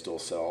think they still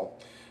sell.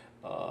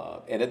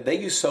 They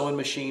use sewing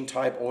machine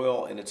type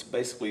oil, and it's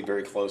basically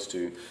very close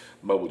to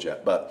Mobile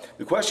Jet. But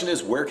the question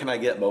is, where can I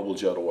get Mobile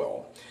Jet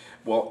oil?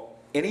 Well,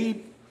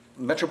 any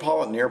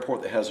metropolitan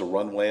airport that has a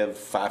runway of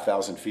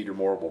 5,000 feet or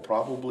more will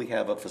probably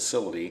have a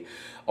facility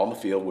on the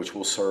field which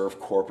will serve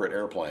corporate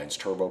airplanes,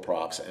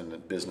 turboprops,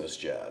 and business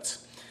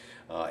jets.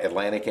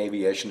 Atlantic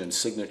Aviation and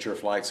Signature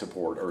Flight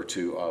Support are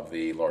two of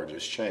the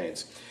largest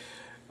chains.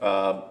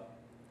 A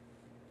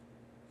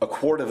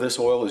quart of this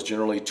oil is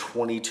generally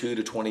 $22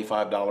 to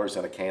 $25,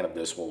 and a can of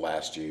this will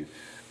last you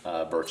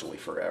virtually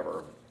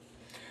forever.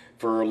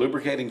 For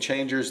lubricating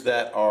changers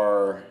that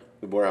are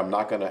where I'm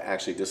not going to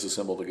actually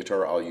disassemble the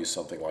guitar, I'll use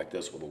something like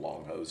this with a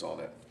long hose on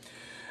it.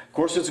 Of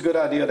course, it's a good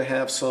idea to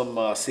have some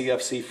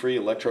CFC-free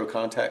electro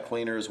contact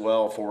cleaner as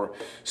well for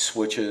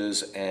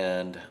switches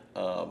and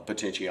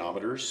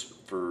potentiometers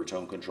for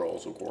tone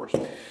controls, of course.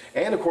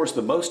 And of course,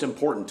 the most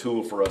important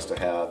tool for us to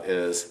have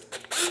is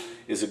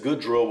a good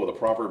drill with the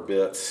proper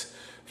bits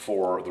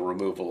for the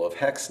removal of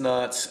hex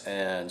nuts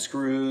and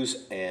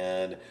screws,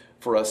 and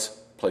for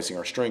us placing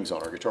our strings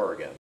on our guitar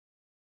again.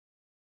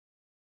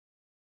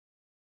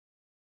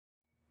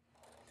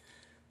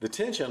 The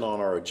tension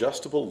on our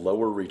adjustable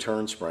lower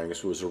return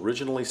springs was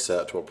originally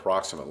set to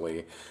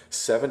approximately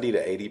 70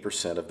 to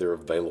 80% of their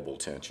available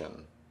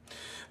tension.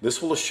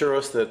 This will assure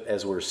us that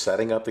as we're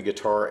setting up the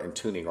guitar and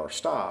tuning our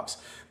stops,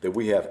 that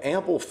we have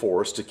ample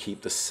force to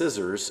keep the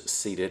scissors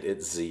seated at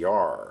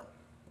ZR.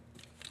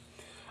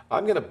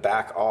 I'm going to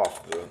back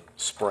off the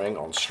spring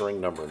on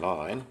string number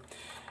 9,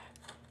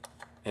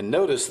 and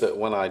notice that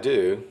when I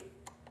do,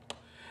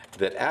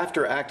 that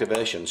after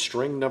activation,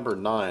 string number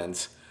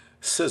 9's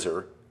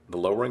scissor, the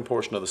lowering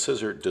portion of the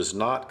scissor, does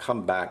not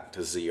come back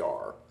to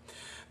ZR.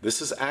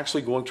 This is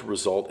actually going to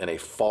result in a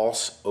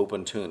false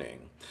open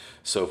tuning.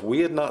 So if we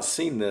had not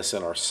seen this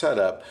in our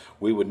setup,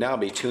 we would now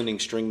be tuning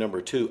string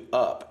number 2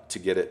 up to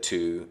get it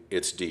to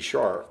its D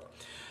sharp.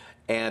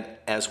 And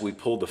as we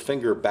pull the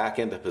finger back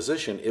into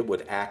position, it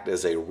would act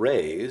as a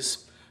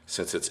raise.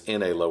 Since it's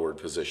in a lowered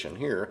position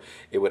here,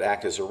 it would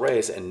act as a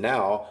raise, and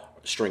now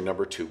string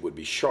number 2 would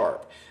be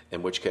sharp,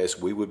 in which case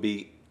we would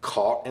be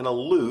caught in a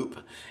loop,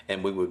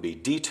 and we would be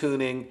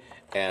detuning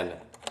and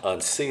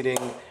unseating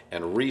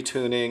and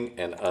retuning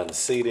and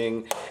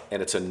unseating,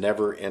 and it's a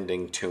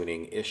never-ending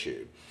tuning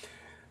issue.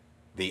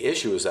 The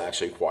issue is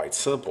actually quite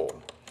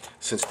simple.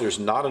 Since there's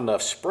not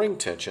enough spring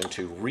tension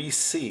to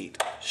reseat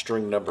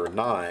string number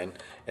 9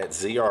 at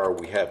ZR,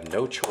 we have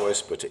no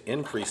choice but to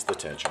increase the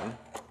tension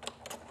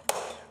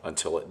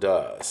until it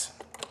does.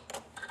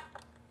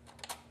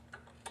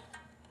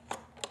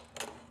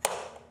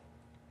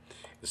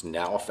 Is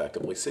now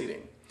effectively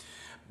seating.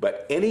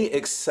 But any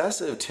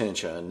excessive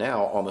tension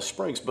now on the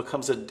springs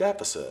becomes a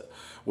deficit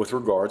with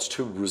regards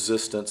to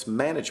resistance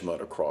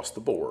management across the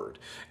board,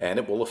 and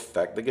it will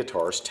affect the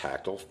guitar's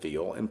tactile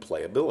feel and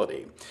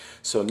playability.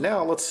 So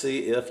now let's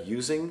see if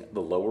using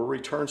the lower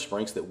return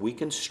springs that we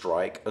can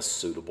strike a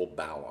suitable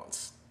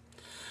balance.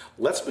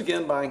 Let's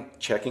begin by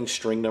checking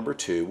string number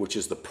 2, which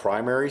is the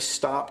primary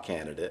stop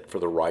candidate for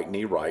the right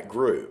knee right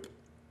group.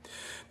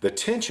 The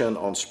tension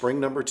on spring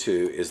number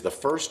 2 is the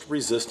first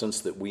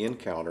resistance that we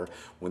encounter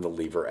when the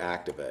lever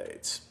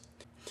activates.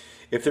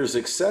 If there's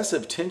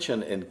excessive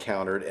tension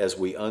encountered as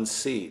we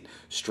unseat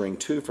string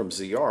 2 from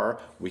ZR,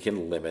 we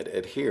can limit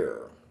it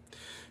here.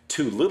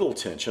 Too little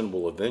tension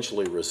will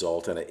eventually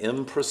result in an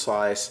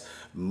imprecise,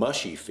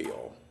 mushy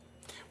feel.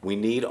 We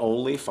need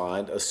only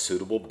find a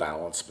suitable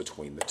balance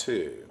between the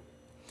two.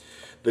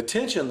 The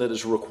tension that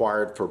is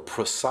required for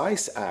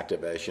precise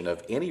activation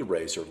of any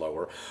raise or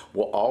lower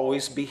will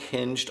always be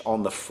hinged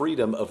on the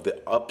freedom of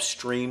the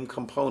upstream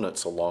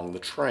components along the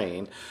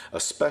train,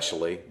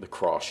 especially the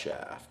cross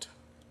shaft.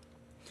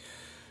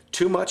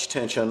 Too much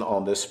tension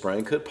on this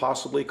spring could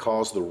possibly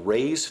cause the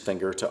raise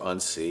finger to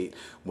unseat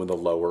when the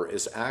lower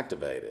is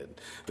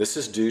activated. This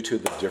is due to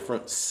the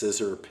different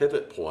scissor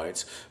pivot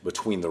points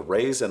between the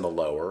raise and the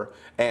lower,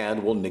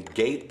 and will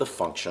negate the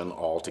function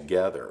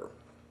altogether.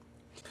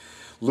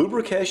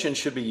 Lubrication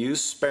should be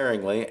used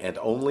sparingly and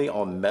only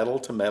on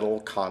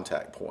metal-to-metal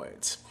contact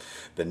points.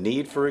 The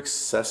need for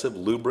excessive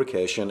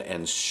lubrication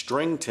and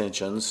string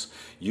tensions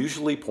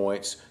usually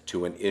points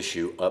to an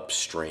issue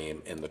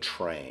upstream in the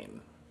train.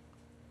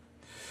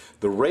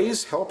 The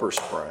raise helper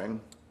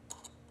spring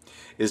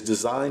is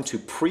designed to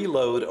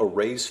preload a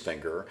raise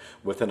finger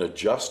with an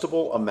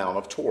adjustable amount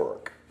of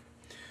torque.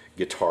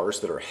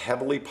 Guitars that are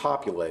heavily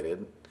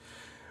populated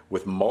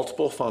with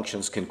multiple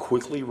functions can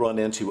quickly run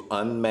into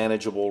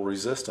unmanageable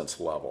resistance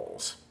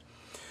levels.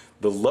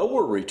 The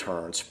lower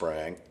return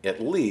spring,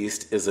 at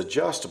least, is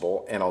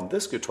adjustable, and on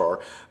this guitar,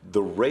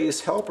 the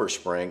raise helper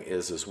spring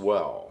is as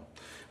well.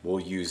 We'll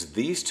use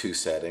these two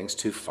settings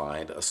to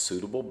find a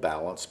suitable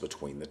balance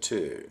between the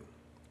two.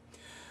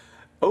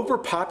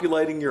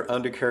 Overpopulating your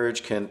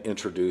undercarriage can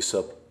introduce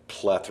a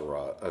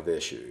plethora of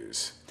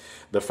issues.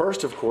 The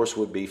first, of course,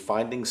 would be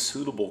finding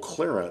suitable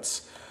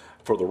clearance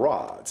for the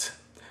rods.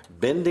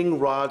 Bending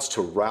rods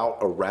to route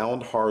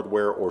around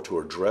hardware or to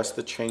address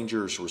the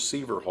changer's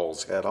receiver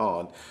holes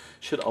head-on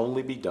should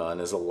only be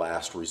done as a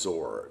last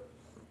resort.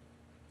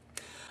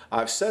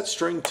 I've set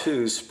string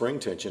 2's spring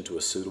tension to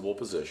a suitable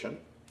position.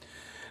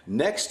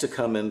 Next to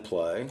come in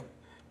play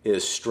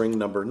is string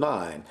number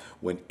 9.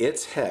 When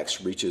its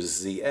hex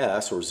reaches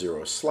ZS, or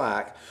zero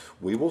slack,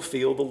 we will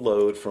feel the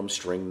load from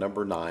string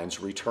number 9's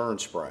return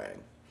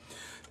spring.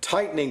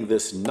 Tightening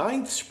this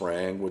 9th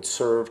spring would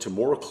serve to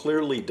more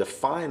clearly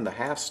define the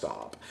half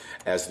stop,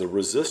 as the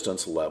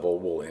resistance level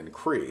will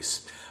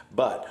increase.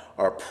 But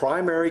our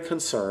primary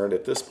concern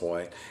at this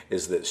point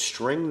is that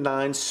string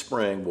 9's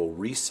spring will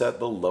reset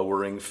the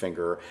lowering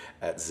finger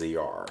at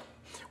ZR.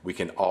 We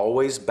can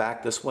always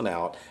back this one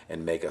out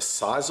and make a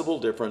sizable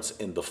difference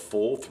in the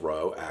full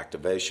throw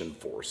activation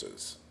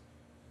forces.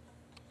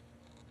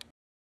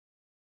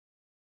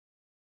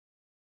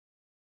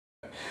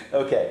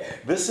 Okay,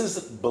 this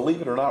is,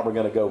 believe it or not, we're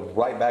going to go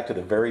right back to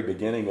the very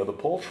beginning of the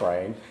pull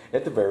train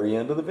at the very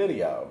end of the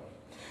video.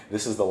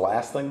 This is the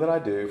last thing that I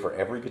do for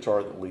every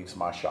guitar that leaves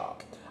my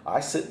shop. I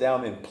sit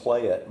down and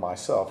play it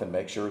myself and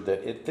make sure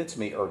that it fits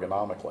me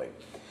ergonomically.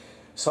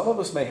 Some of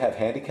us may have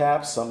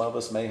handicaps, some of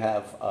us may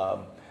have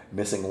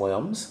missing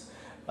limbs,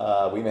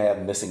 we may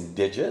have missing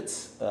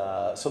digits,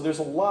 so there's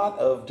a lot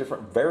of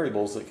different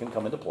variables that can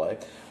come into play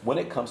when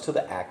it comes to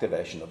the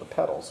activation of the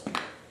pedals.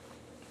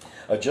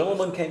 A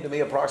gentleman came to me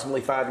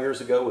approximately 5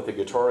 years ago with a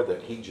guitar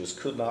that he just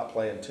could not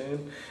play in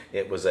tune.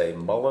 It was a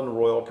Mullen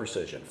Royal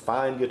Precision.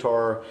 Fine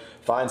guitar,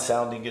 fine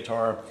sounding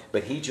guitar,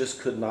 but he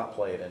just could not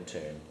play it in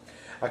tune.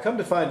 I come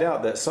to find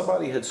out that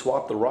somebody had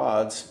swapped the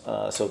rods,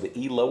 so the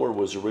E lower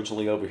was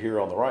originally over here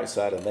on the right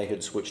side and they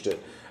had switched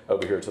it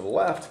over here to the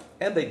left,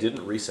 and they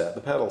didn't reset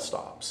the pedal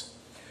stops.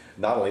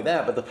 Not only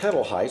that, but the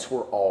pedal heights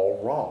were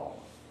all wrong.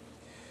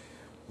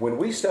 When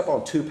we step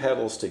on two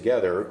pedals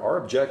together, our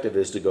objective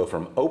is to go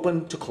from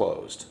open to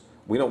closed.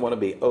 We don't want to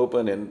be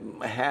open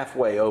and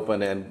halfway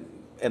open and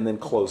then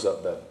close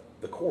up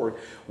the chord.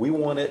 We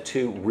want it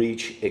to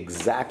reach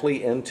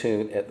exactly in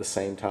tune at the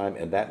same time,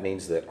 and that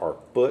means that our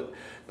foot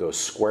goes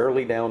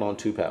squarely down on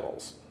two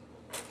pedals.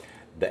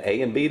 The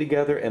A and B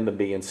together and the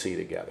B and C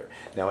together.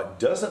 Now, it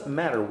doesn't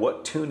matter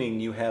what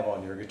tuning you have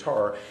on your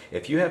guitar.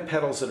 If you have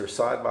pedals that are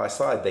side by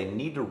side, they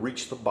need to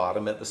reach the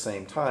bottom at the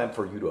same time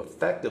for you to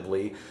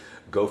effectively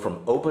go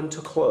from open to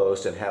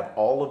closed and have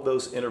all of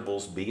those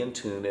intervals be in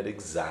tune at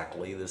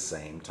exactly the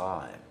same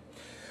time.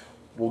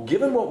 Well,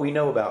 given what we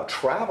know about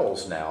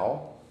travels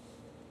now,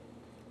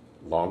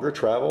 longer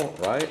travel,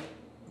 right?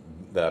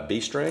 The B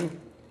string,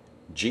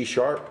 G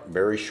sharp,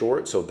 very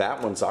short, so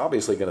that one's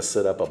obviously going to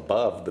sit up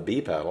above the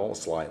B pedal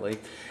slightly,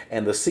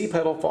 and the C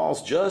pedal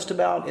falls just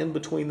about in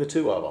between the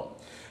two of them.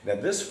 Now,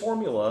 this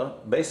formula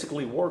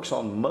basically works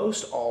on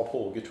most all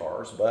pull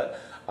guitars, but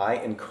I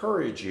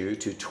encourage you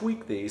to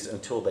tweak these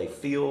until they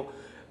feel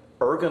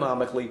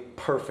ergonomically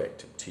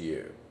perfect to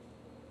you.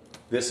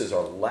 This is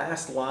our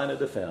last line of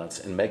defense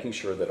in making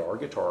sure that our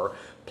guitar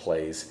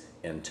plays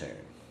in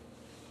tune.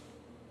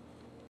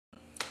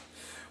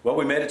 Well,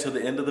 we made it to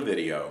the end of the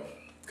video.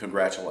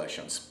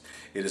 Congratulations.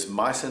 It is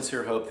my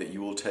sincere hope that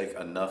you will take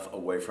enough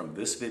away from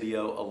this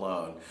video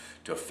alone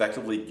to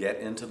effectively get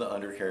into the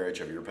undercarriage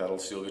of your pedal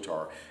steel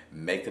guitar,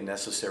 make the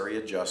necessary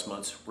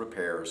adjustments,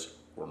 repairs,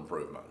 or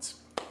improvements.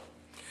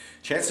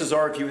 Chances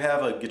are, if you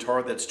have a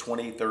guitar that's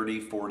 20, 30,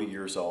 40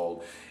 years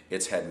old,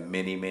 it's had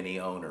many, many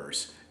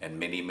owners and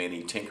many,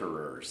 many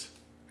tinkerers.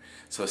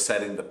 So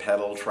setting the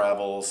pedal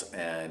travels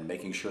and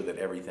making sure that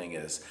everything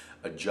is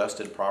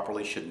adjusted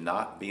properly should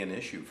not be an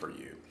issue for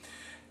you.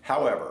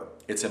 However,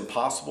 it's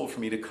impossible for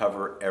me to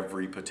cover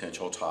every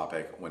potential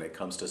topic when it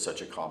comes to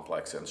such a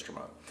complex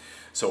instrument.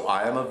 So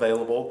I am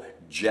available,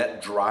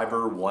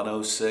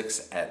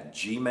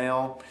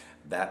 jetdriver106@gmail.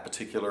 That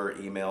particular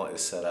email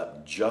is set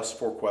up just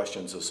for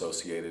questions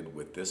associated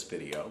with this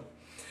video.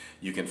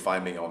 You can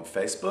find me on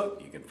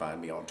Facebook, you can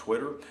find me on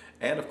Twitter,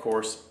 and of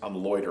course, I'm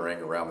loitering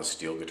around the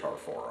Steel Guitar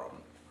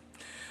Forum.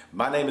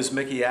 My name is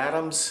Mickey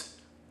Adams,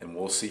 and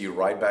we'll see you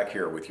right back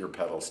here with your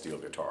pedal steel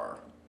guitar.